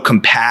auto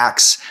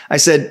compacts. I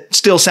said,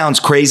 still sounds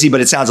crazy, but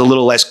it sounds a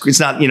little less, it's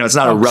not, it's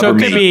not a Rubbermaid. So it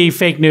could be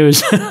fake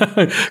news.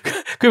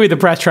 Could be the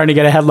press trying to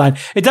get a headline.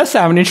 It does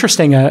sound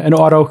interesting, an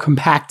auto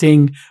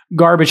compacting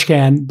garbage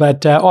can,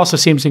 but also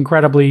seems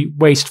incredibly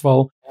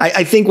wasteful.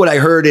 I think what I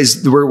heard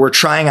is we're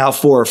trying out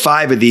 4 or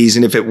 5 of these.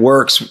 And if it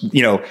works,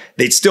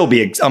 they'd still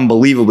be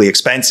unbelievably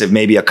expensive,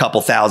 maybe a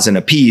couple thousand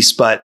a piece.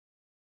 But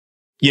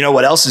you know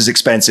what else is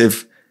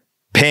expensive?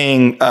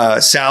 Paying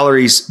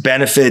salaries,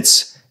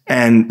 benefits,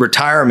 and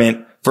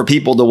retirement for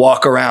people to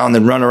walk around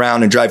and run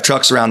around and drive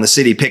trucks around the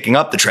city picking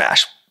up the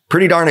trash.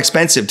 Pretty darn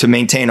expensive to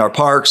maintain our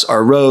parks,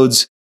 our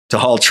roads, to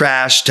haul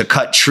trash, to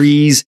cut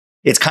trees.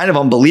 It's kind of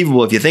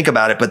unbelievable if you think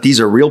about it, but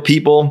these are real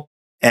people.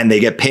 And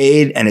they get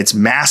paid and it's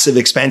massive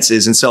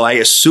expenses. And so I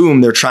assume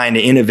they're trying to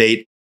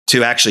innovate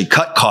to actually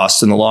cut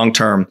costs in the long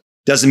term.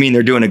 Doesn't mean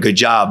they're doing a good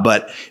job,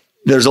 but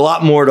there's a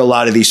lot more to a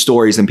lot of these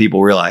stories than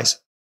people realize.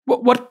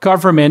 What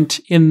government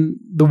in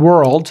the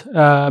world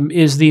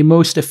is the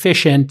most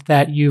efficient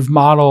that you've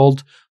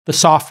modeled the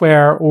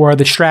software or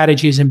the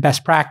strategies and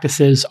best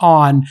practices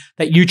on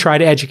that you try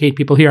to educate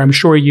people here? I'm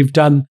sure you've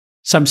done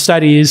some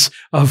studies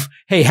of,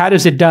 hey, how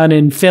does it done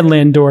in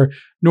Finland or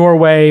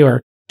Norway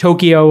or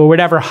Tokyo or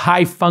whatever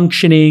high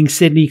functioning,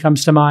 Sydney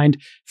comes to mind,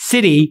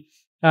 city,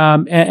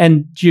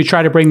 and you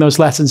try to bring those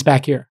lessons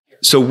back here?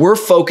 So we're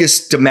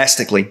focused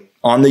domestically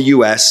on the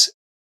US.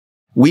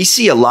 We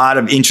see a lot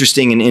of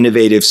interesting and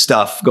innovative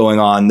stuff going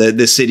on.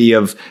 The city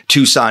of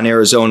Tucson,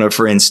 Arizona,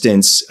 for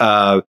instance,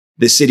 the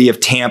city of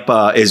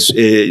Tampa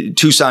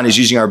Tucson is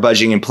using our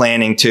budgeting and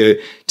planning to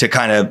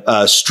kind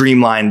of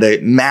streamline the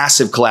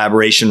massive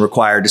collaboration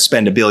required to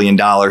spend $1 billion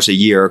a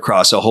year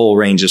across a whole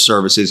range of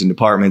services and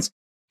departments.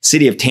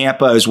 City of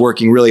Tampa is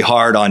working really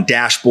hard on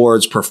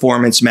dashboards,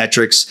 performance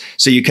metrics.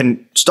 So you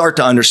can start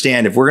to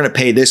understand if we're going to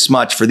pay this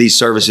much for these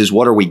services,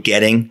 what are we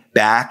getting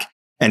back?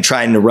 And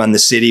trying to run the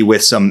city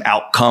with some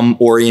outcome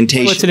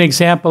orientation. What's an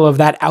example of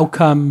that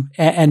outcome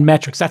and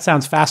metrics? That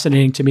sounds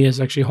fascinating to me, is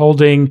actually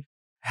holding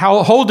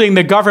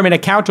the government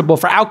accountable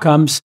for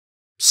outcomes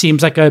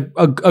seems like a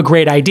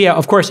great idea.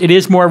 Of course, it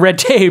is more red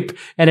tape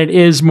and it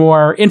is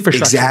more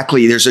infrastructure.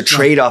 Exactly. There's a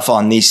trade-off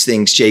on these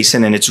things,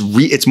 Jason, and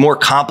it's more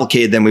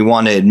complicated than we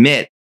want to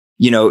admit.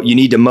 You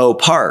need to mow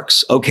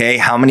parks. Okay,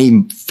 how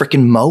many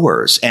freaking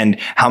mowers and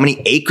how many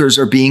acres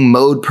are being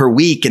mowed per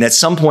week? And at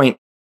some point,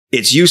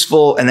 it's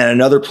useful. And then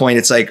another point,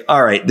 it's like,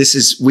 all right,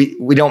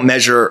 we don't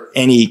measure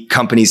any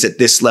companies at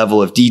this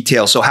level of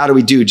detail. So how do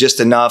we do just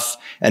enough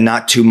and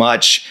not too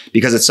much?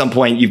 Because at some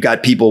point you've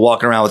got people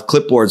walking around with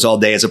clipboards all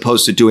day as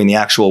opposed to doing the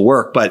actual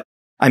work. But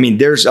I mean,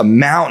 there's a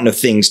mountain of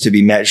things to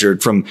be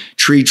measured, from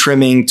tree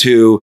trimming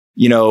to,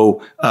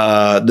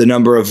 the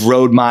number of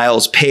road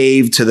miles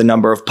paved, to the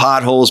number of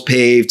potholes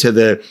paved, to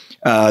the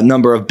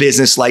number of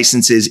business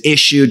licenses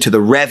issued, to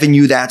the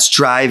revenue that's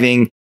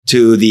driving,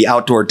 to the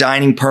outdoor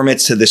dining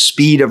permits, to the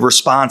speed of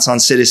response on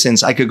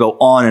citizens. I could go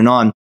on and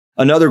on.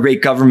 Another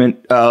great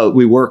government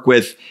we work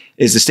with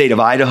is the state of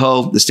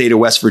Idaho, the state of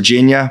West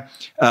Virginia.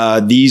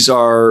 These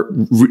are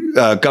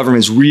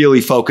governments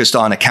really focused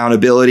on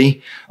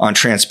accountability, on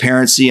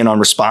transparency, and on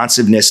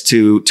responsiveness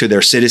to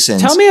their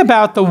citizens. Tell me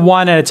about the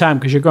one at a time,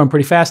 because you're going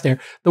pretty fast there.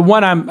 The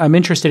one I'm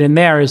interested in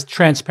there is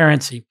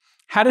transparency.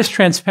 How does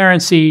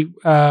transparency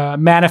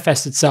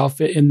manifest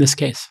itself in this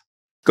case?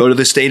 Go to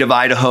the state of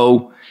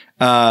Idaho.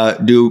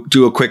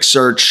 Do a quick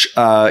search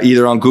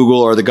either on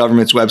Google or the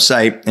government's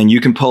website, and you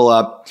can pull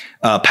up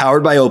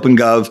powered by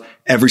OpenGov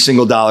every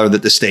single dollar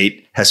that the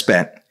state has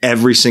spent,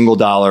 every single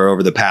dollar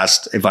over the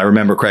past, if I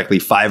remember correctly,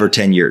 5 or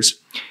 10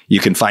 years. You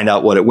can find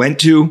out what it went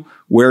to,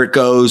 where it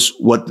goes,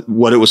 what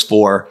it was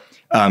for.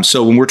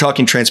 So when we're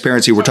talking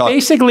transparency, we're talking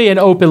basically an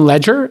open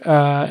ledger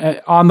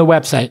on the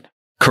website.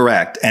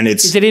 Correct, and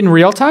is it in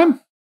real time?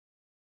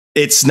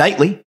 It's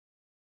nightly.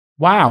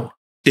 Wow.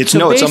 It's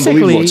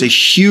unbelievable. It's a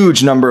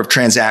huge number of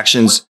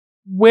transactions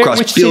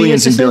across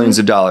billions and billions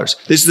of dollars.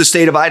 This is the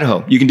state of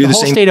Idaho. You can do the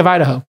same. The whole state of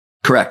Idaho.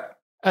 Correct.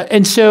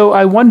 And so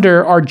I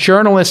wonder, are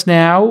journalists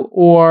now,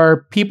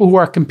 or people who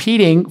are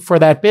competing for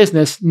that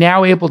business,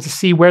 now able to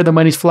see where the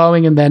money's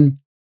flowing and then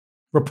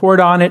report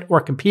on it or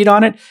compete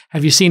on it?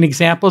 Have you seen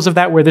examples of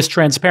that where this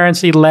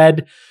transparency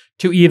led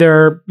to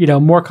either,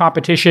 more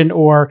competition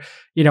or,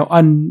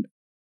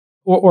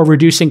 or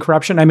reducing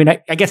corruption? I mean,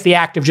 I guess the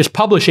act of just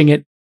publishing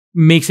it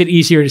makes it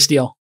easier to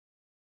steal.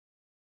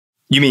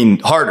 You mean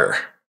harder?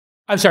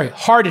 I'm sorry,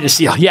 harder to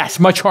steal. Yes,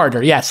 much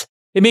harder. Yes.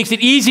 It makes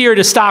it easier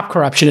to stop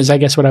corruption is, I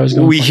guess, what I was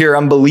going We hear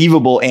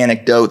unbelievable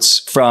anecdotes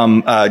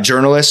from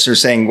journalists who are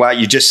saying, wow,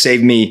 you just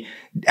saved me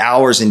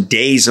hours and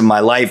days of my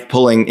life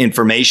pulling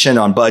information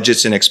on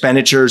budgets and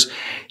expenditures.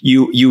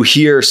 You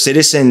hear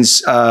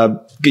citizens,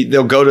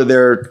 they'll go to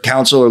their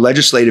council or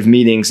legislative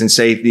meetings and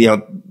say,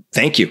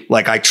 thank you.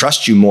 Like, I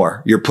trust you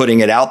more. You're putting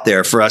it out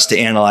there for us to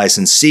analyze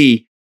and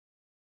see.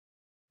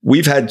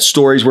 We've had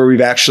stories where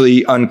we've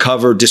actually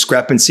uncovered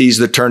discrepancies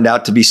that turned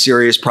out to be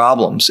serious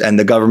problems, and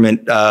the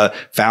government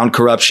found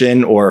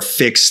corruption or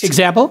fixed.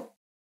 Example?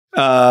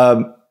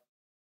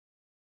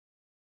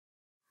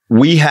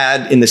 We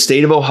had in the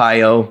state of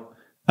Ohio,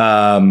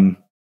 our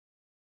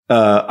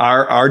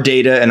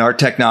data and our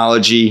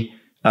technology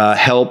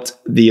helped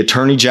the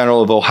Attorney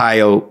General of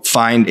Ohio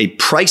find a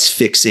price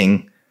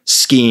fixing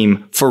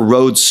scheme for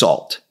road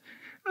salt.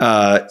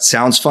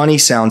 Sounds funny,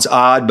 sounds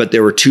odd, but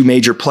there were two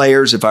major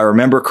players, if I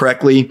remember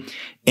correctly,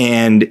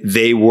 and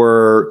they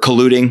were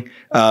colluding,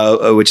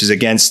 which is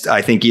against,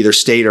 I think, either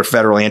state or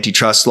federal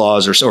antitrust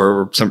laws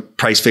or some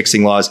price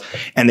fixing laws.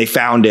 And they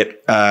found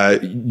it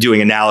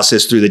doing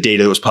analysis through the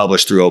data that was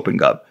published through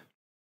OpenGov.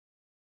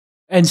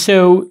 And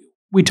so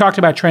we talked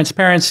about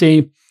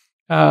transparency.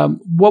 And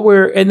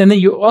then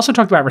you also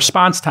talked about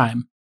response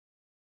time.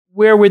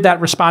 Where would that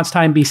response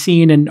time be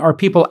seen? And are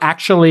people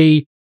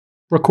actually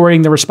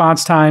recording the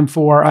response time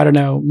for,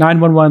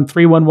 911,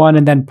 311,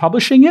 and then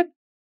publishing it?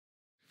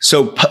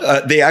 So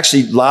a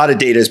lot of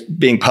data is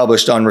being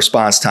published on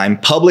response time.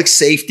 Public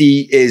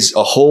safety is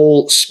a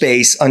whole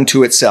space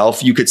unto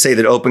itself. You could say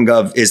that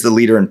OpenGov is the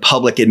leader in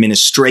public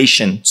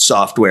administration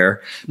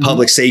software. Mm-hmm.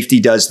 Public safety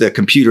does the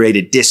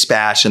computer-aided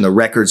dispatch and the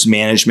records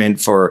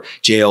management for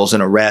jails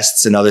and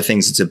arrests and other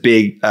things. It's a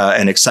big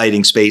and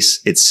exciting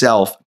space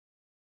itself.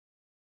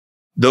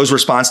 Those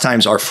response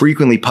times are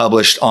frequently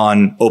published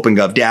on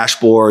OpenGov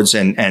dashboards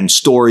and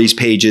stories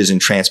pages and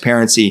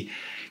transparency.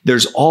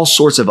 There's all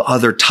sorts of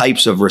other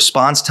types of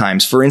response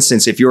times. For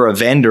instance, if you're a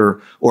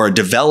vendor or a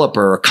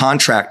developer or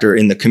contractor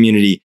in the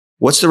community,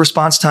 what's the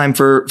response time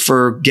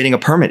for getting a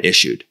permit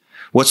issued?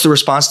 What's the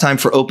response time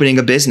for opening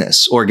a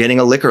business or getting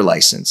a liquor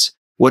license?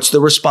 What's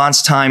the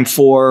response time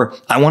for,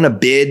 I want to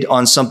bid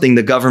on something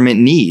the government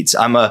needs.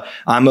 I'm a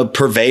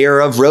purveyor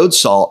of road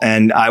salt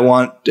and I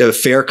want a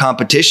fair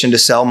competition to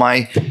sell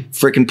my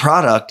freaking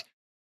product.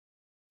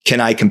 Can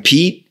I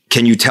compete?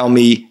 Can you tell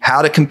me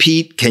how to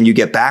compete? Can you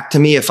get back to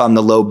me if I'm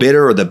the low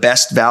bidder or the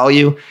best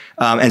value?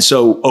 And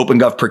so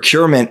OpenGov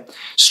procurement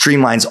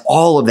streamlines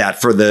all of that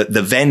for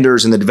the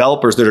vendors and the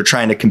developers that are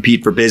trying to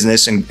compete for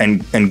business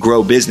and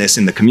grow business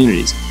in the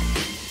communities.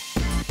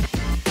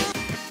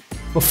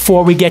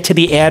 Before we get to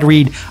the ad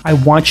read, I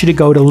want you to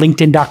go to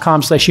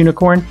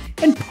linkedin.com/unicorn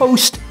and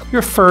post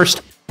your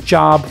first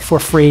job for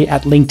free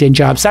at LinkedIn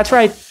Jobs. That's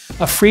right,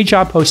 a free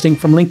job posting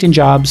from LinkedIn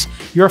Jobs.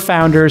 You're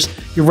founders,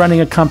 you're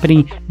running a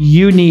company,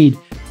 you need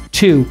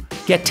to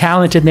get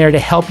talent in there to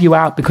help you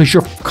out because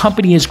your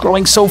company is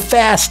growing so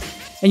fast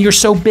and you're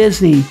so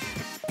busy.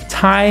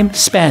 time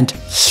spent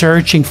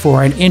searching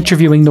for and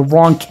interviewing the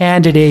wrong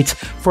candidates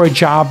for a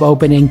job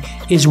opening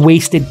is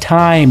wasted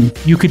time.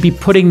 You could be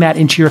putting that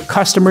into your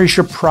customers,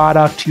 your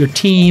product, your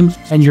team,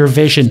 and your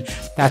vision.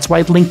 That's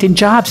why LinkedIn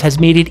Jobs has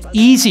made it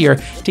easier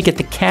to get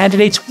the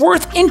candidates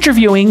worth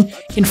interviewing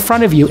in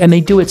front of you, and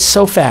they do it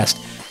so fast.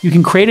 You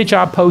can create a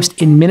job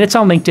post in minutes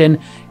on LinkedIn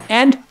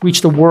and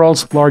reach the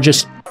world's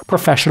largest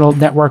professional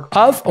network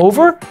of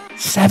over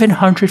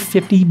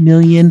 750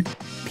 million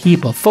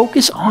people.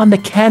 Focus on the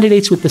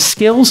candidates with the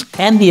skills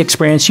and the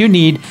experience you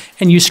need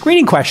and use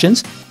screening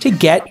questions to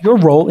get your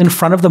role in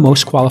front of the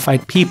most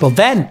qualified people.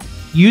 Then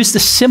use the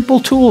simple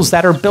tools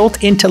that are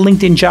built into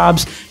LinkedIn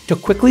Jobs to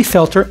quickly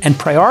filter and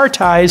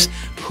prioritize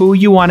who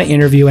you want to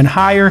interview and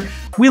hire.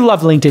 We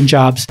love LinkedIn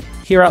Jobs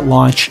here at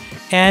Launch.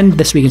 And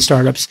This Week in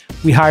Startups,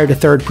 we hired a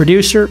third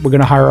producer. We're going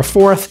to hire a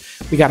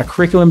fourth. We got a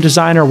curriculum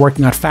designer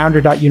working on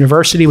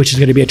Founder.University, which is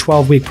going to be a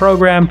 12-week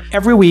program.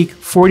 Every week,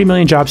 40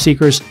 million job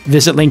seekers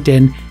visit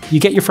LinkedIn. You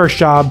get your first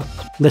job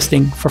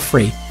listing for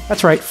free.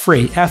 That's right,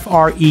 free,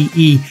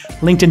 F-R-E-E,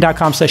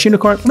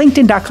 linkedin.com/unicorn,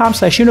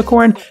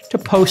 linkedin.com/unicorn to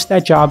post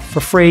that job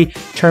for free.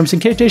 Terms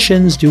and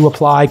conditions do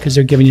apply because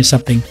they're giving you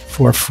something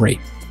for free.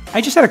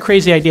 I just had a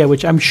crazy idea,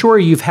 which I'm sure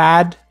you've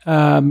had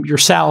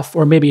yourself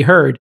or maybe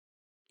heard.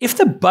 If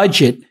the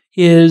budget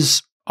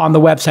is on the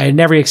website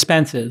and every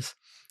expenses,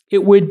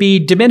 it would be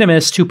de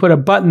minimis to put a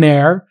button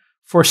there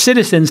for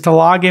citizens to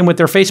log in with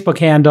their Facebook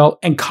handle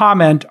and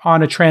comment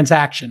on a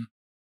transaction,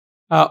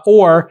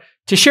 or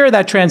to share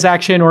that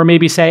transaction, or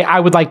maybe say,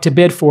 I would like to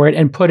bid for it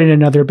and put in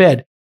another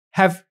bid.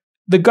 Have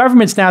the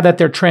governments, now that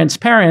they're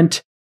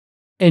transparent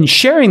in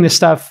sharing this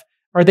stuff,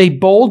 are they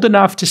bold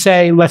enough to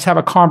say, let's have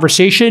a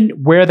conversation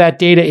where that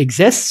data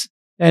exists?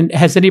 And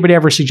has anybody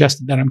ever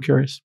suggested that? I'm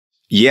curious.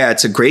 Yeah,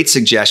 it's a great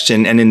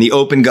suggestion. And in the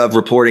OpenGov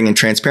reporting and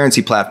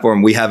transparency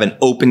platform, we have an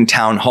open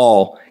town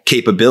hall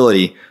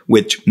capability,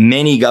 which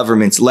many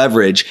governments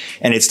leverage.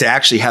 And it's to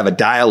actually have a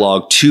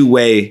dialogue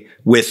two-way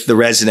with the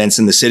residents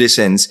and the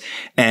citizens.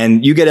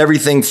 And you get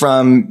everything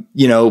from,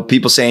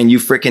 people saying, you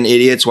freaking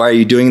idiots, why are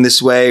you doing this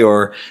way?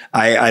 Or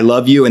I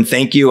love you and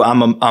thank you.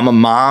 I'm a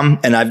mom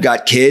and I've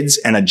got kids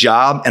and a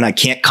job and I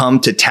can't come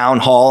to town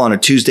hall on a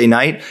Tuesday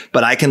night,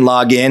 but I can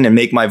log in and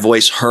make my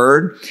voice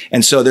heard.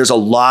 And so there's a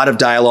lot of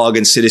dialogue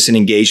and citizen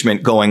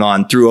engagement going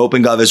on through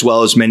OpenGov, as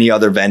well as many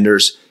other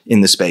vendors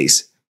in the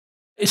space.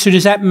 So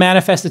does that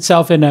manifest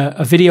itself in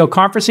a video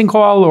conferencing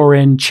call, or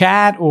in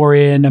chat, or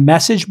in a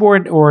message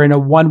board, or in a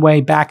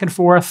one-way back and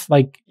forth?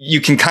 Like, you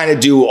can kind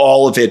of do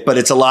all of it, but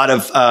it's a lot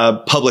of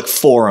public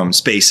forums,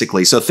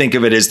 basically. So think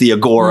of it as the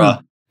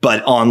Agora,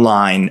 but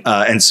online.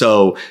 And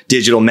so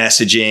digital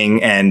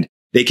messaging, and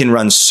they can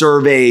run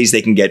surveys,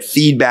 they can get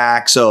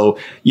feedback. So,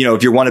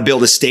 if you want to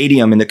build a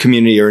stadium in the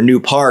community or a new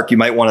park, you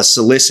might want to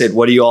solicit,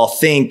 what do you all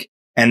think?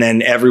 And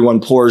then everyone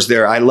pours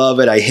their, I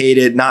love it, I hate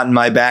it, not in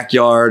my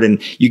backyard.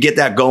 And you get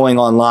that going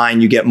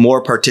online. You get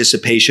more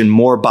participation,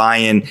 more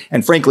buy-in,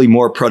 and frankly,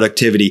 more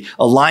productivity.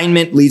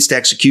 Alignment leads to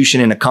execution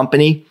in a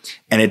company,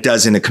 and it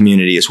does in a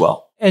community as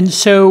well. And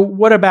so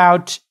what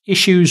about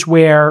issues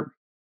where,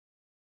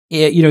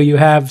 you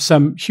have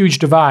some huge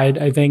divide?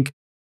 I think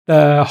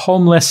the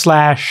homeless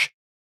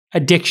 /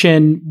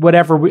 addiction,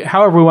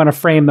 however we want to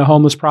frame the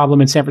homeless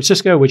problem in San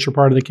Francisco, which are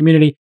part of the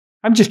community.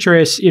 I'm just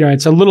curious,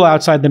 it's a little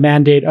outside the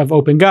mandate of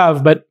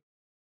OpenGov, but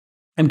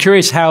I'm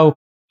curious how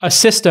a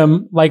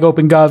system like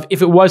OpenGov,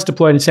 if it was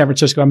deployed in San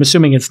Francisco, I'm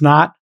assuming it's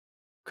not,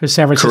 because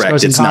San Francisco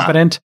is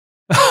incompetent.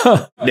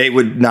 They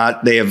would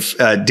not. They have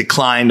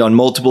declined on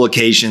multiple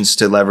occasions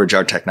to leverage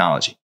our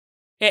technology.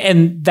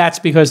 And that's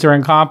because they're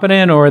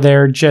incompetent, or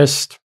they're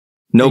just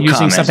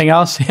using something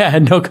else? Yeah,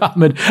 no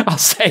comment. I'll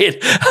say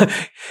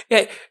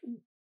it.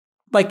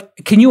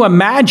 Can you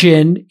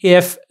imagine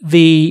if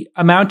the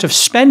amount of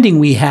spending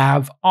we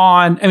have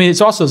on, there's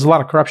a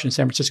lot of corruption in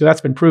San Francisco. That's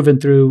been proven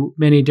through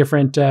many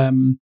different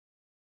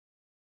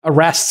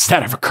arrests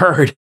that have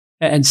occurred,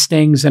 and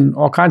stings and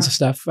all kinds of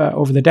stuff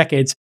over the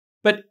decades.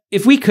 But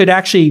if we could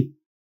actually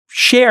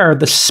share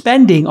the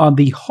spending on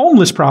the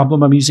homeless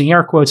problem, I'm using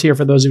air quotes here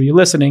for those of you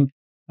listening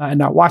and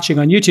not watching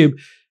on YouTube,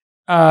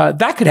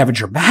 that could have a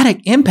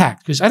dramatic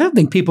impact, because I don't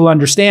think people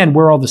understand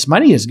where all this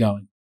money is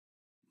going.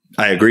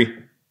 I agree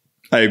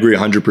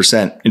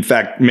 100%. In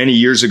fact, many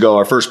years ago,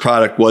 our first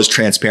product was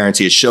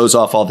transparency. It shows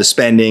off all the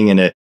spending in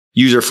a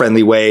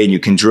user-friendly way, and you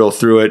can drill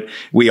through it.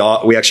 We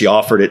actually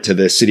offered it to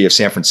the city of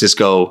San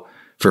Francisco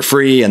for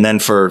free, and then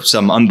for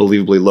some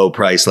unbelievably low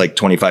price, like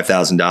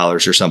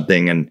 $25,000 or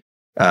something. And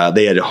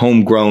they had a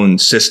homegrown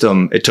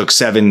system. It took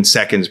 7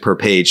 seconds per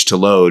page to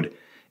load,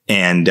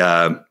 and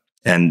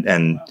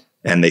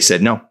they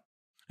said no.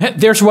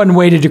 There's one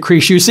way to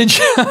decrease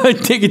usage.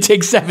 It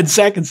takes 7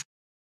 seconds.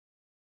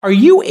 Are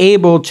you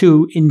able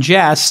to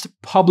ingest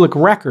public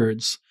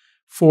records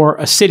for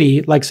a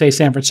city like, say,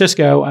 San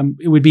Francisco?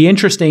 It would be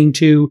interesting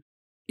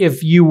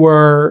if you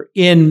were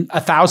in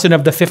 1,000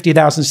 of the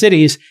 50,000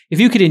 cities, if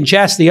you could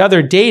ingest the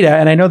other data.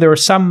 And I know there were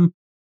some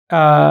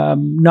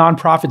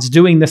nonprofits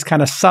doing this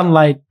kind of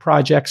sunlight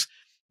projects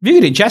if you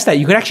could adjust that,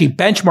 you could actually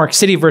benchmark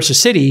city versus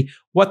city,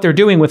 what they're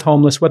doing with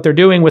homeless, what they're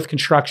doing with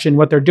construction,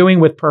 what they're doing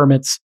with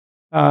permits.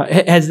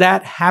 Has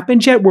that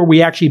happened yet where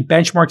we actually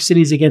benchmark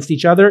cities against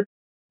each other?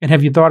 And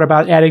have you thought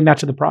about adding that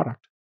to the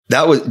product?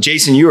 That was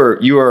Jason.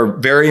 You are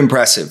very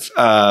impressive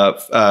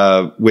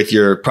with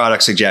your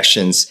product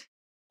suggestions.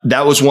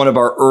 That was one of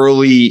our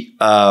early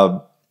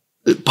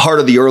part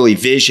of the early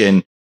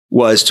vision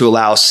was to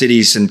allow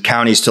cities and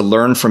counties to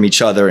learn from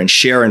each other and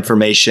share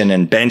information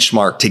and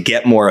benchmark to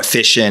get more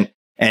efficient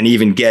and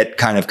even get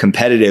kind of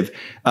competitive.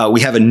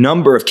 We have a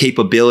number of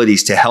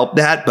capabilities to help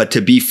that, but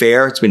to be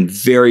fair, it's been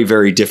very,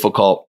 very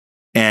difficult.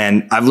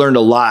 And I've learned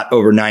a lot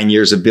over 9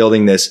 years of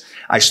building this.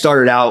 I'd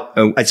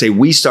say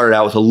we started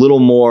out with a little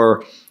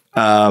more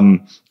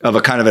of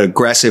a kind of an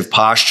aggressive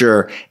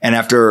posture. And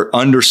after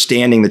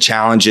understanding the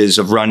challenges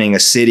of running a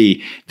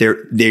city,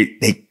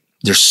 there's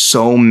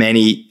so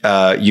many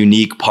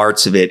unique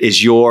parts of it.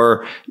 Does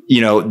your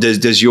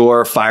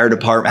fire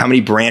department, how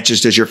many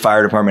branches does your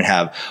fire department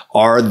have?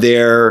 Are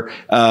there,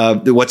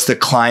 what's the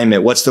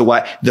climate? What's the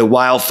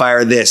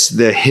wildfire this,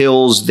 the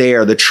hills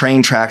there, the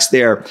train tracks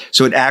there?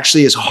 So it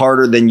actually is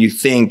harder than you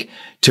think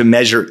to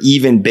measure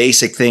even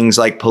basic things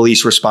like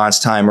police response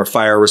time or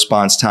fire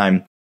response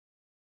time.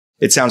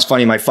 It sounds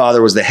funny. My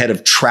father was the head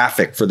of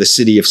traffic for the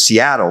city of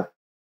Seattle.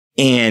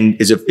 And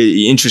is an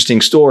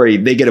interesting story.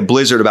 They get a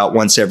blizzard about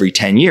once every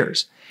 10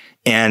 years.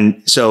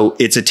 And so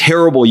it's a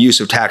terrible use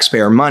of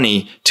taxpayer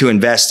money to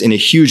invest in a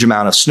huge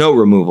amount of snow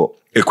removal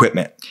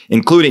equipment,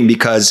 including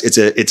because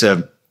it's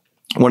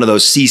one of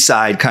those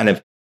seaside kind of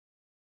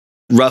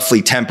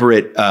roughly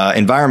temperate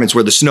environments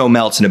where the snow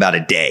melts in about a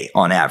day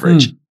on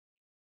average.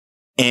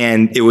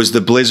 And it was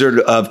the blizzard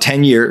of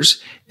 10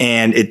 years,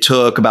 and it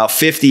took about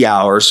 50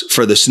 hours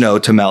for the snow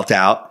to melt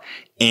out.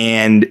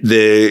 And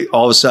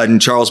all of a sudden,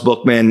 Charles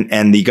Bookman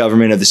and the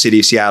government of the city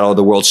of Seattle are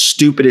the world's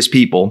stupidest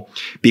people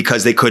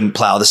because they couldn't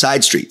plow the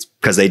side streets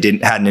because they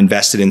hadn't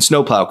invested in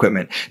snowplow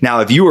equipment.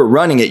 Now, if you were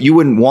running it, you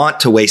wouldn't want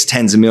to waste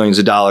tens of millions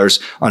of dollars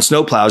on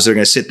snowplows that are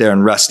going to sit there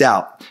and rust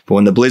out. But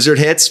when the blizzard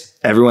hits,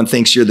 everyone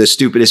thinks you're the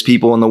stupidest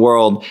people in the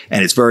world,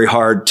 and it's very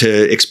hard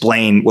to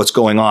explain what's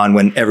going on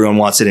when everyone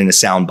wants it in a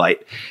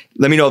soundbite.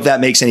 Let me know if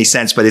that makes any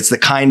sense, but it's the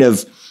kind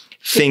of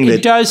thing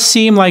it does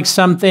seem like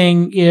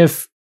something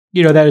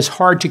that is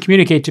hard to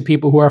communicate to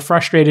people who are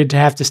frustrated to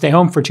have to stay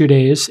home for 2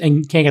 days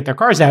and can't get their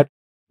cars out.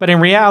 But in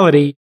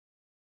reality,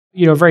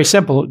 very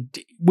simple.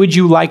 Would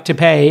you like to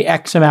pay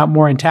X amount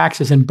more in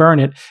taxes and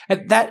burn it?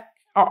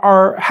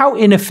 How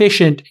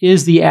inefficient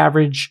is the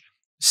average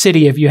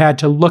city if you had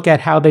to look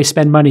at how they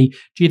spend money?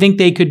 Do you think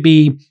they could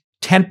be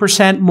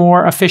 10%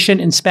 more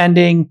efficient in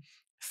spending,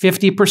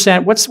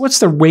 50%? What's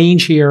the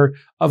range here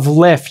of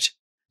lift?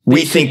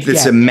 We think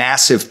that's a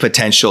massive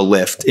potential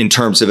lift in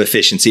terms of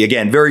efficiency.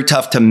 Again, very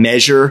tough to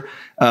measure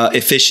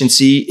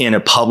efficiency in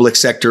a public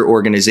sector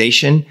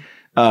organization.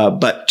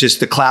 But just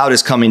the cloud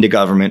is coming to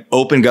government.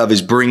 OpenGov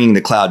is bringing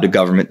the cloud to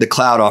government. The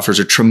cloud offers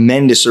a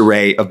tremendous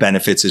array of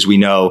benefits, as we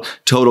know.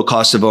 Total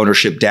cost of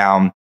ownership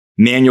down,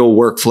 manual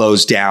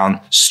workflows down,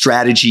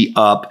 strategy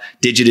up,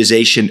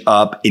 digitization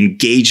up,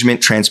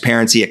 engagement,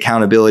 transparency,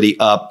 accountability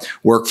up,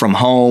 work from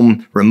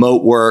home,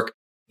 remote work,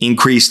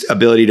 increased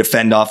ability to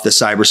fend off the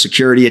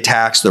cybersecurity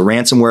attacks, the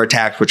ransomware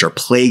attacks, which are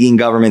plaguing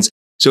governments.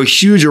 So a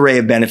huge array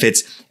of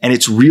benefits, and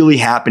it's really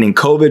happening.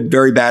 COVID,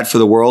 very bad for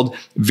the world,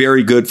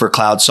 very good for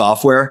cloud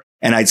software.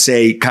 And I'd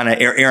say kind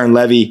of Aaron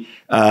Levy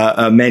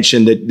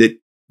mentioned that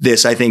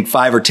this, I think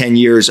 5 or 10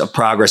 years of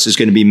progress is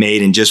going to be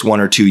made in just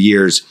 1 or 2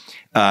 years,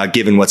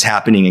 given what's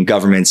happening in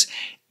governments.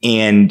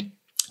 And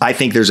I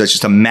think there's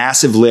just a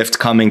massive lift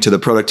coming to the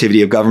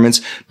productivity of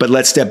governments. But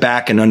let's step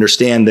back and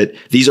understand that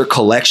these are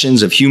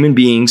collections of human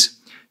beings,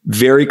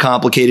 very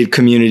complicated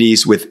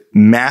communities with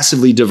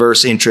massively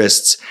diverse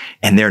interests,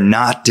 and they're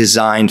not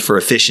designed for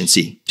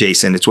efficiency,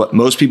 Jason. It's what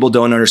most people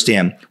don't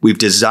understand. We've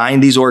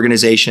designed these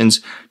organizations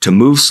to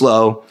move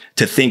slow,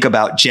 to think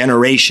about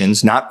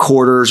generations, not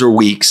quarters or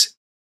weeks,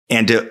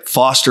 and to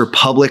foster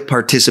public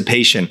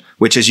participation,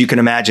 which, as you can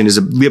imagine, is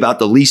about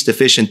the least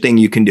efficient thing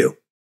you can do.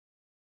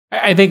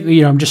 I think,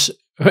 I'm just,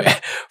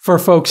 for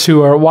folks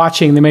who are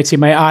watching, they might see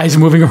my eyes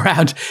moving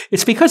around.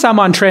 It's because I'm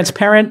on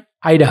Transparent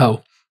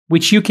Idaho,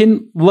 which you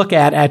can look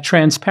at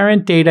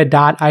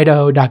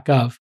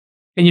transparentdata.idaho.gov.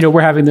 And, we're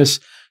having this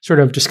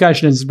sort of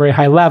discussion. It's very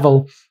high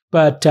level,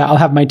 but I'll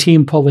have my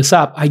team pull this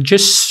up. I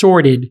just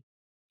sorted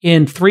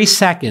in 3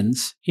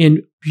 seconds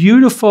in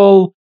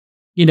beautiful,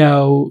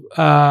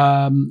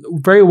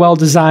 very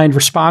well-designed,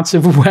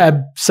 responsive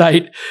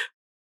website,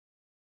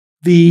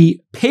 the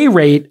pay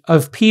rate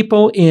of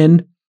people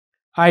in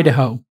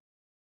Idaho.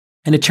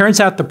 And it turns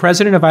out the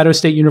president of Idaho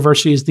State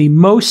University is the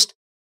most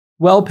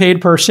well-paid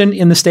person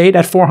in the state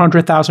at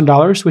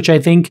 $400,000, which I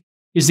think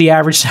is the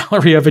average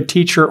salary of a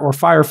teacher or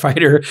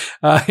firefighter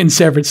in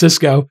San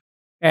Francisco.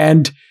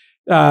 And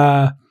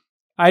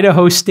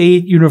Idaho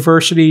State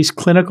University's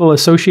clinical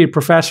associate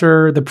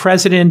professor, the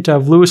president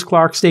of Lewis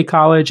Clark State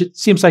College, it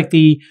seems like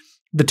the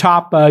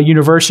top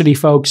university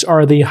folks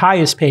are the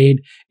highest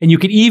paid. And you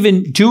could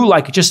even do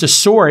like just a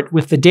sort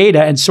with the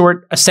data and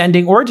sort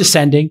ascending or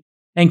descending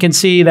and can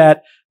see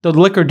that the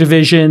liquor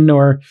division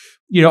or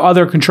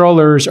other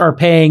controllers are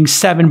paying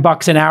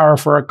 $7 an hour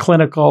for a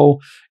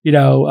clinical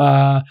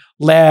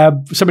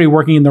lab, somebody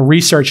working in the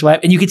research lab,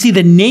 and you can see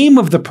the name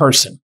of the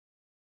person,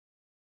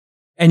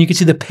 and you can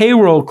see the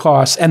payroll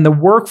costs and the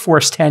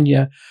workforce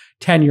tenure.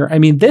 I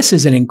mean, this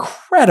is an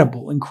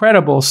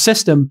incredible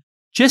system.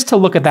 Just to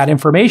look at that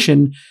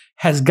information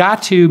has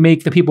got to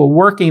make the people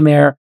working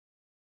there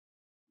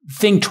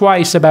think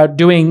twice about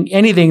doing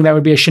anything that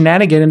would be a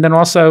shenanigan. And then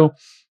also,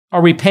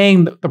 are we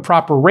paying the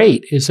proper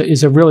rate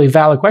is a really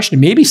valid question.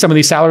 Maybe some of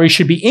these salaries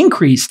should be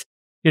increased,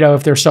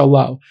 if they're so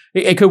low.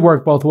 It could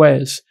work both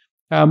ways.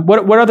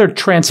 What other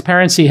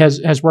transparency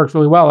has worked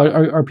really well?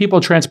 Are people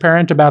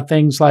transparent about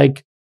things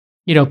like,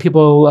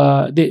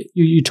 people,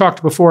 you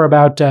talked before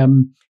about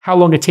how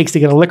long it takes to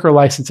get a liquor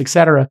license, et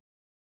cetera.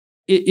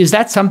 Is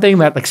that something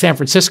that like San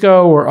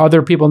Francisco or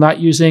other people not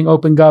using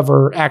OpenGov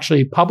are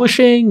actually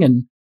publishing?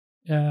 And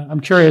I'm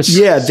curious.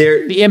 Yeah,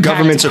 the impact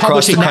governments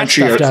across the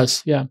country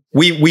does. Yeah,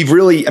 we've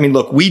really. I mean,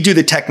 look, we do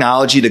the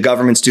technology, the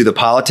governments do the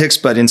politics,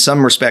 but in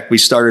some respect, we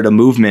started a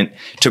movement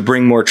to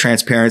bring more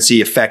transparency,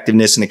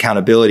 effectiveness, and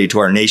accountability to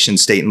our nation,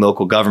 state, and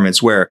local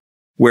governments, where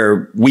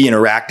we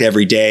interact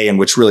every day and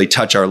which really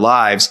touch our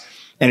lives.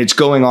 And it's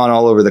going on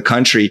all over the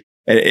country.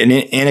 An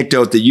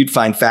anecdote that you'd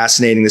find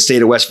fascinating: the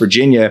state of West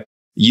Virginia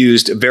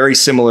used very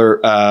similar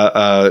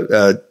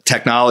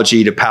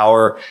technology to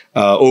power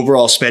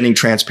overall spending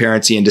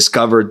transparency, and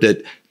discovered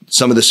that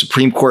some of the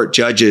Supreme Court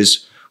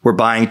judges were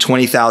buying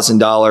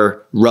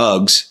 $20,000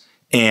 rugs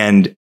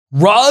and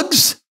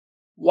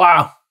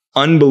wow,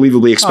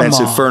 unbelievably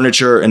expensive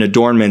furniture and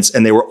adornments,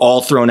 and they were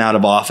all thrown out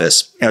of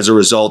office as a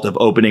result of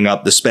opening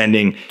up the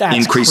spending,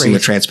 increasing the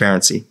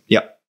transparency.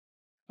 Yep.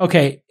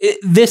 Okay,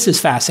 this is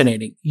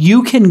fascinating.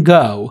 You can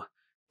go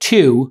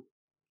to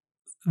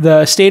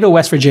the state of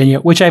West Virginia,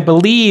 which I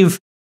believe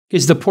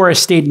is the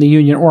poorest state in the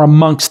union or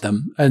amongst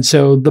them. And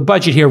so the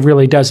budget here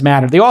really does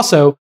matter. They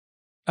also,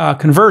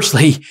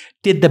 conversely,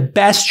 did the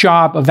best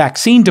job of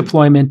vaccine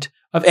deployment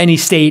of any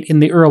state in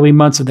the early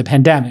months of the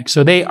pandemic.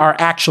 So they are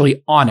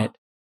actually on it.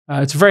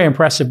 It's a very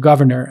impressive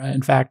governor,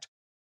 in fact,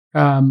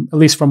 at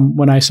least from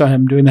when I saw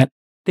him doing that.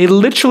 They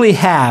literally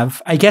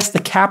have, I guess the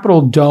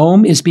Capitol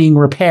dome is being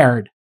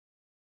repaired.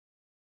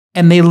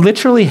 And they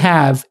literally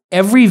have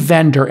every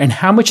vendor and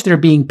how much they're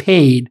being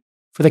paid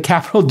for the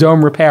Capitol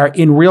Dome repair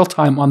in real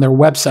time on their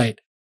website.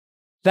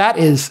 That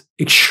is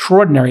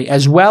extraordinary,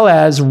 as well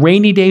as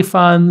rainy day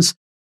funds,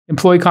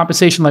 employee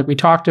compensation like we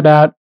talked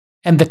about,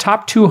 and the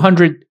top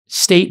 200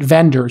 state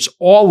vendors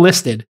all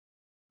listed.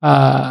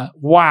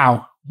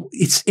 Wow.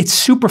 It's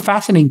super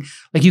fascinating.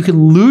 Like you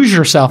can lose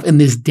yourself in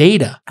this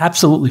data.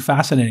 Absolutely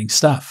fascinating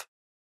stuff.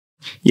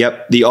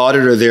 Yep. The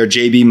auditor there,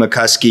 JB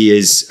McCuskey,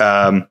 is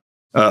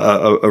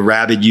a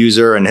rabid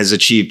user and has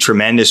achieved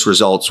tremendous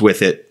results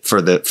with it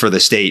for the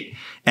state.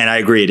 And I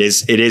agree, it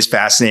is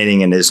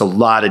fascinating, and there's a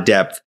lot of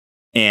depth.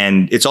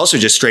 And it's also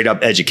just straight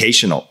up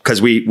educational,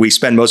 because we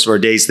spend most of our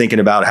days thinking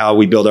about how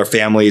we build our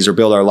families or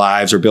build our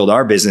lives or build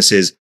our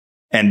businesses.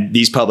 And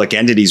these public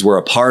entities we're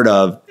a part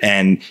of,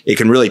 and it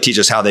can really teach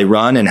us how they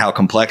run and how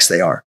complex they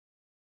are.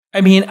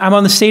 I mean, I'm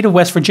on the state of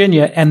West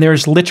Virginia, and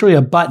there's literally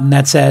a button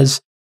that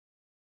says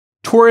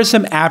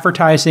tourism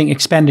advertising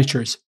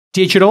expenditures.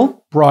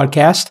 Digital,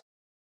 broadcast,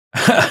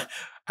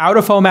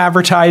 out-of-home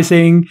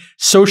advertising,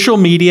 social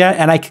media,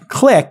 and I can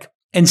click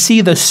and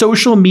see the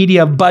social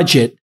media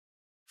budget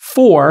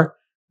for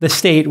the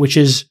state, which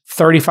is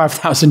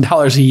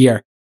 $35,000 a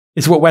year,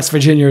 is what West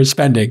Virginia is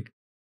spending.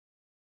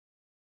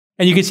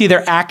 And you can see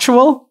their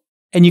actual,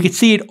 and you can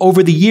see it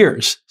over the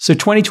years. So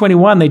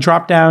 2021, they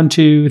dropped down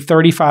to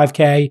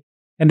 $35K,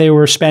 and they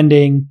were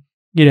spending,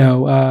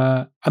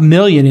 $1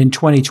 million in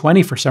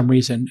 2020 for some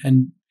reason,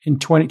 and in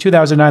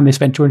 2009, they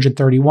spent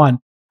 231.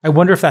 I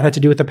wonder if that had to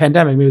do with the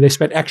pandemic. Maybe they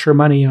spent extra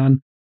money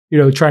on,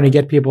 trying to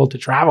get people to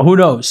travel. Who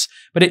knows?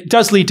 But it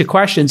does lead to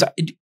questions.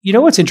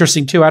 What's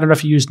interesting too? I don't know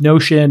if you use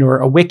Notion or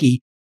a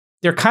wiki.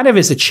 There kind of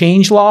is a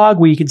change log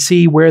where you can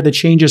see where the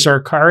changes are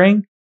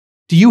occurring.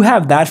 Do you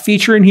have that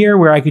feature in here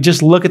where I could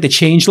just look at the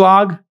change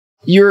log?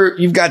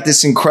 You've got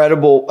this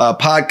incredible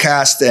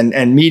podcast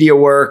and media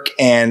work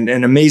and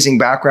an amazing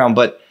background,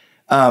 but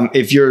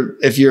if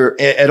you're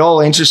at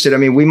all interested, I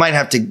mean, we might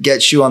have to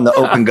get you on the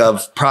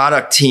OpenGov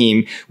product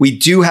team. We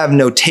do have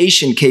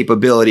notation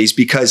capabilities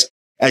because,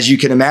 as you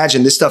can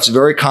imagine, this stuff's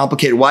very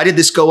complicated. Why did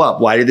this go up?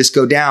 Why did this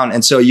go down?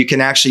 And so you can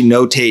actually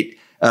notate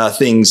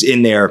things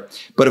in there.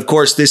 But of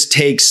course, this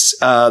takes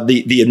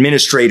the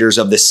administrators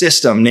of the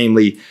system,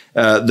 namely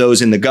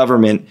those in the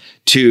government,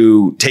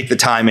 to take the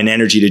time and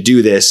energy to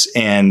do this.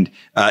 And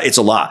it's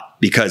a lot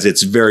because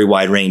it's very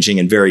wide ranging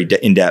and very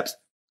in depth.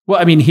 Well,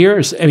 I mean,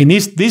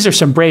 these are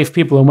some brave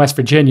people in West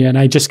Virginia, and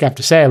I just have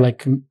to say,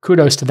 like,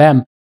 kudos to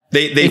them.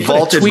 They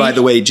vaulted, by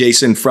the way,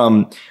 Jason,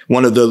 from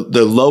one of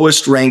the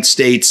lowest ranked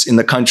states in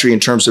the country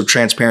in terms of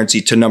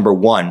transparency to number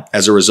one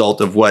as a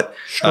result of what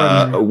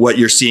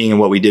you're seeing and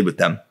what we did with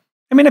them.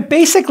 I mean,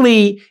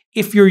 basically,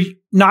 if you're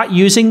not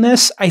using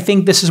this, I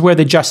think this is where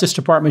the Justice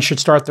Department should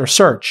start their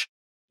search.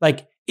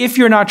 Like, if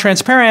you're not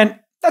transparent,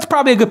 that's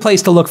probably a good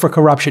place to look for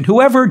corruption.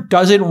 Whoever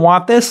doesn't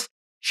want this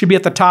should be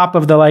at the top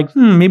of the like,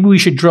 maybe we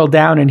should drill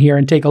down in here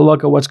and take a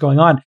look at what's going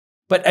on.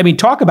 But I mean,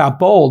 talk about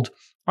bold.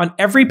 On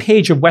every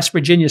page of West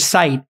Virginia's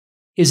site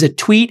is a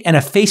tweet and a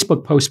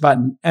Facebook post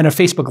button and a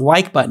Facebook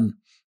like button.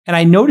 And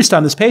I noticed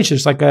on this page,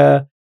 there's like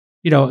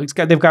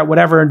they've got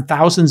whatever and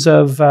thousands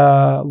of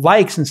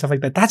likes and stuff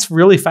like that. That's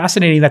really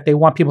fascinating that they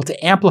want people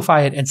to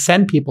amplify it and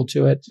send people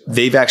to it.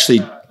 They've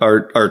actually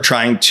are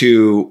trying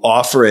to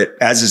offer it,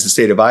 as is the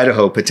state of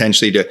Idaho,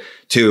 potentially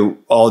to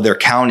all their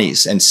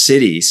counties and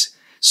cities,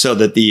 so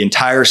that the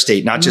entire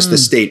state, not just the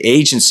state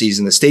agencies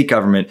and the state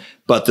government,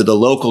 but the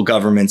local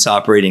governments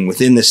operating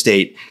within the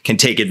state can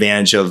take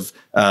advantage of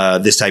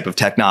this type of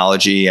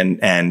technology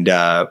and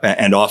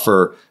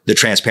offer the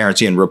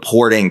transparency and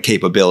reporting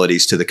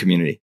capabilities to the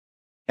community.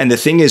 And the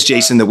thing is,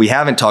 Jason, that we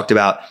haven't talked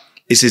about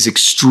is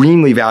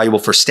extremely valuable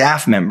for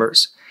staff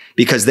members,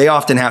 because they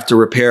often have to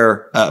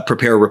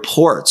prepare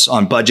reports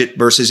on budget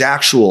versus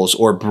actuals,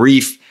 or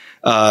brief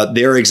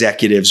their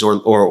executives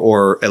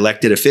or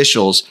elected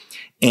officials.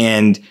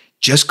 And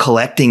just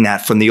collecting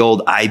that from the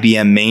old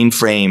IBM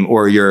mainframe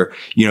or your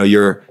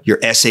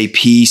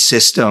SAP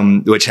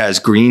system, which has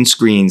green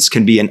screens,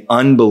 can be an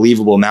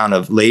unbelievable amount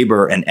of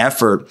labor and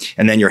effort.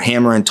 And then you're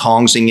hammer and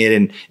tongsing it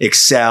in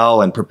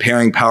Excel and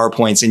preparing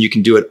PowerPoints, and you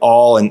can do it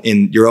all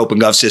in your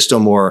OpenGov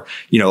system or,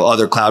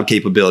 other cloud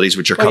capabilities,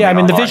 which are coming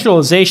online. The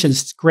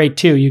visualization's great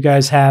too. You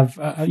guys have,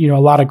 a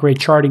lot of great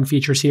charting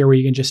features here where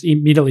you can just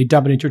immediately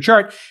dump it into a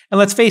chart. And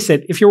let's face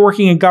it, if you're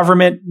working in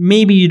government,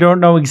 maybe you don't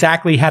know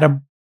exactly how to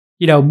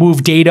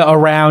move data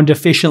around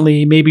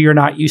efficiently. Maybe you're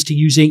not used to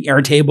using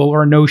Airtable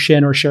or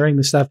Notion or sharing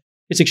this stuff.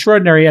 It's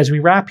extraordinary. As we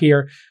wrap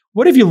here,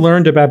 what have you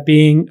learned about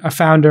being a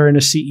founder and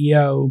a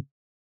CEO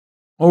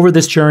over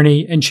this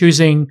journey and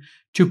choosing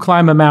to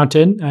climb a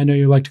mountain? I know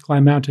you like to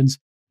climb mountains.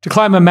 To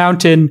climb a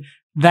mountain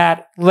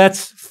that,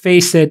 let's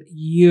face it,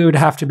 you'd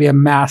have to be a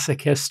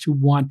masochist to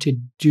want to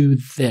do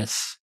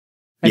this.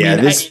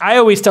 I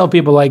always tell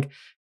people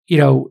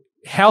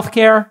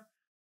healthcare,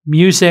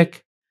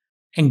 music,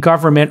 and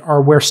government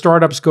are where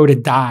startups go to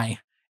die.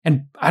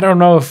 And I don't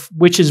know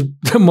which is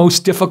the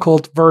most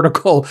difficult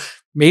vertical,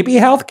 maybe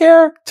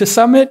healthcare to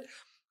Summit,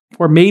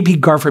 or maybe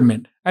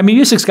government. I mean,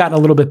 music's gotten a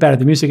little bit better.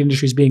 The music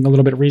industry is being a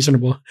little bit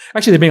reasonable.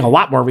 Actually, they're being a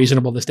lot more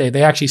reasonable this day.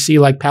 They actually see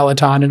like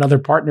Peloton and other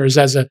partners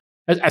as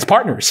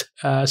partners.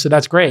 So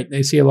that's great.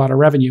 They see a lot of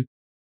revenue.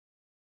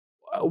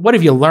 What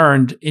have you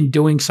learned in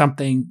doing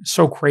something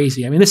so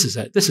crazy? I mean, this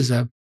is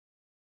a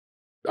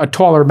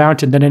taller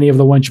mountain than any of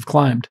the ones you've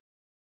climbed.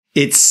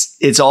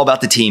 It's all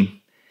about the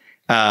team.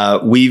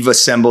 We've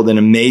assembled an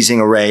amazing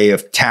array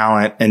of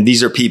talent, and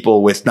these are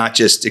people with not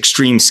just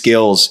extreme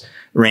skills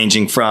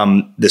ranging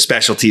from the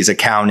specialties,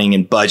 accounting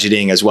and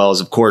budgeting, as well as,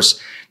 of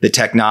course, the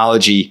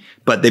technology,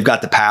 but they've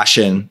got the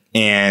passion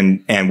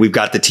and we've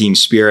got the team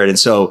spirit. And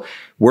so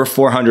we're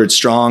 400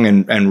 strong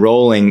and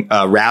rolling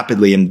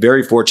rapidly. And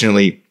very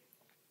fortunately,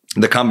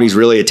 the company's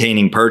really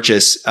attaining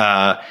purchase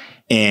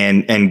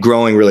and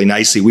growing really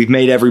nicely. We've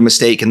made every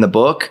mistake in the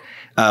book.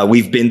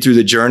 We've been through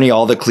the journey.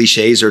 All the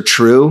cliches are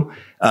true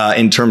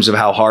in terms of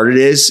how hard it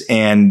is.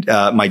 And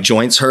my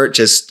joints hurt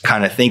just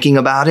kind of thinking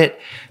about it.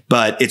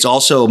 But it's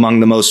also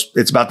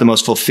it's about the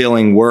most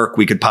fulfilling work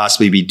we could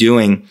possibly be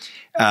doing.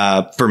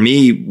 For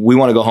me, we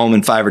want to go home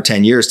in 5 or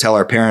 10 years, tell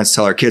our parents,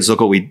 tell our kids,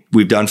 look what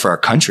we've done for our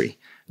country.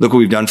 Look what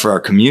we've done for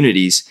our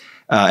communities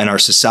and our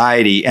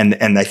society. And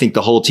I think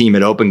the whole team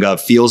at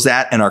OpenGov feels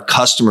that, and our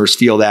customers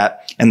feel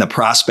that, and the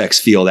prospects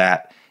feel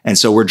that. And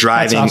so we're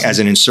driving as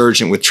an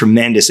insurgent with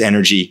tremendous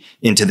energy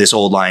into this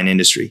old line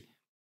industry.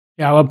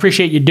 Yeah, well, I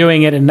appreciate you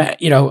doing it. And,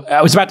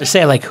 I was about to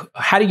say,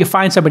 how do you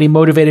find somebody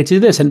motivated to do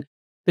this? And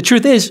the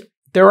truth is,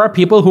 there are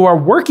people who are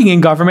working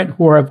in government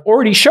who have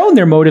already shown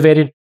they're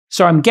motivated.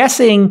 So I'm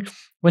guessing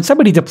when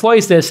somebody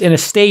deploys this in a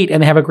state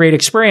and they have a great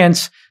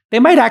experience, they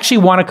might actually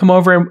want to come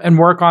over and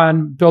work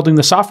on building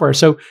the software.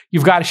 So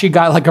you've actually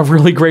got like a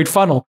really great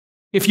funnel.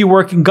 If you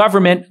work in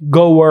government,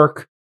 go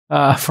work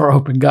for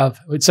OpenGov.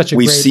 It's such a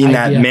great idea. We've seen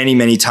that many,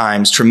 many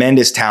times.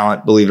 Tremendous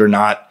talent, believe it or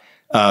not,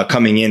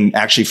 coming in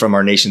actually from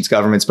our nation's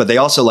governments, but they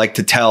also like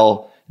to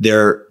tell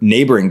their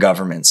neighboring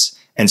governments.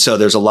 And so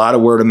there's a lot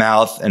of word of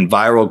mouth and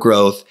viral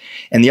growth.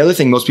 And the other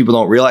thing most people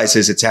don't realize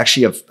is it's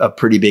actually a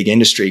pretty big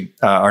industry.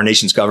 Our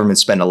nation's governments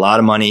spend a lot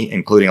of money,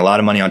 including a lot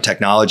of money on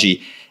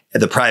technology.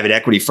 The private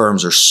equity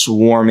firms are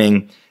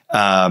swarming.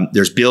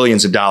 There's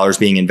billions of dollars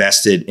being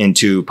invested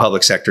into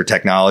public sector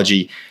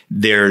technology.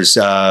 There's,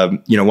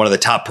 one of the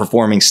top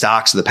performing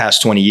stocks of the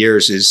past 20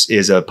 years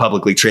is a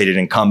publicly traded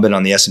incumbent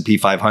on the S&P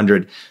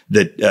 500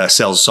 that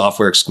sells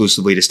software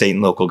exclusively to state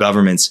and local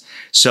governments.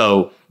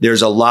 So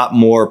there's a lot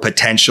more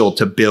potential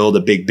to build a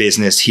big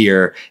business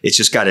here. It's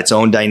just got its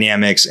own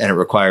dynamics, and it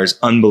requires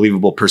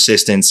unbelievable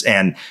persistence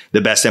and the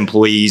best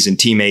employees and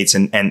teammates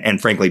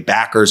and frankly,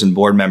 backers and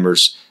board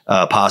members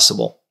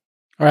possible.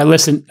 All right,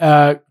 listen,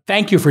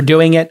 thank you for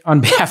doing it on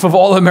behalf of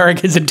all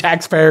Americans and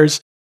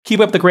taxpayers. Keep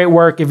up the great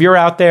work. If you're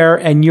out there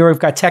and you've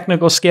got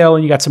technical skill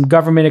and you got some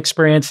government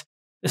experience,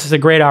 this is a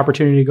great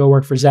opportunity to go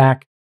work for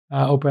Zac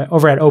over at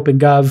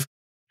OpenGov.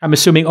 I'm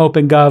assuming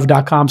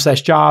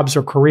opengov.com/jobs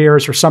or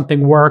careers or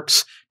something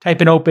works.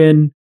 Type in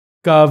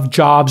OpenGov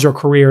jobs or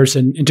careers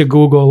into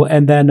Google,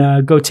 and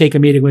then go take a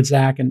meeting with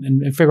Zac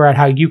and figure out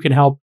how you can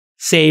help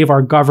save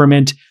our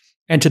government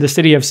and to the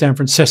city of San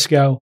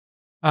Francisco.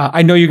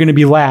 I know you're going to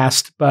be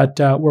last, but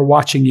we're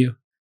watching you.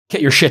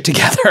 Get your shit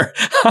together.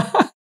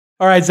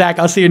 All right, Zac,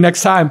 I'll see you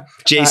next time.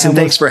 Jason,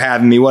 thanks for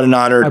having me. What an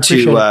honor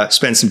to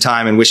spend some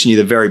time, and wishing you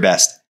the very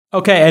best.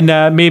 Okay,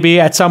 and maybe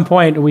at some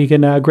point we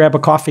can grab a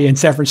coffee in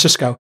San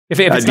Francisco. If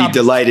I'd be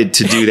delighted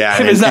to do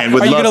that, and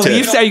would love to. Are you going to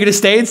leave? Are you going to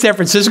stay in San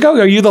Francisco?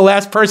 Are you the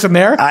last person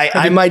there?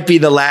 I might be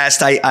the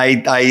last.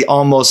 I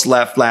almost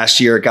left last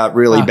year. It got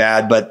really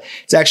bad, but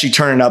it's actually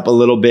turning up a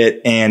little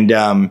bit, and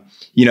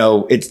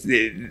it's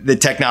the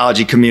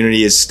technology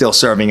community is still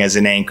serving as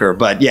an anchor.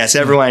 But yes,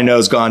 everyone I know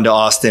has gone to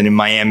Austin and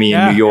Miami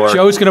and New York.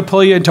 Joe's going to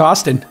pull you into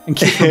Austin, and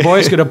Keith the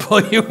boy's going to pull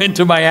you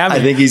into Miami.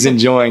 I think he's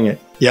enjoying it.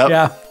 Yep.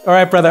 Yeah. All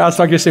right, brother. I'll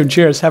talk to you soon.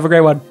 Cheers. Have a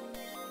great one.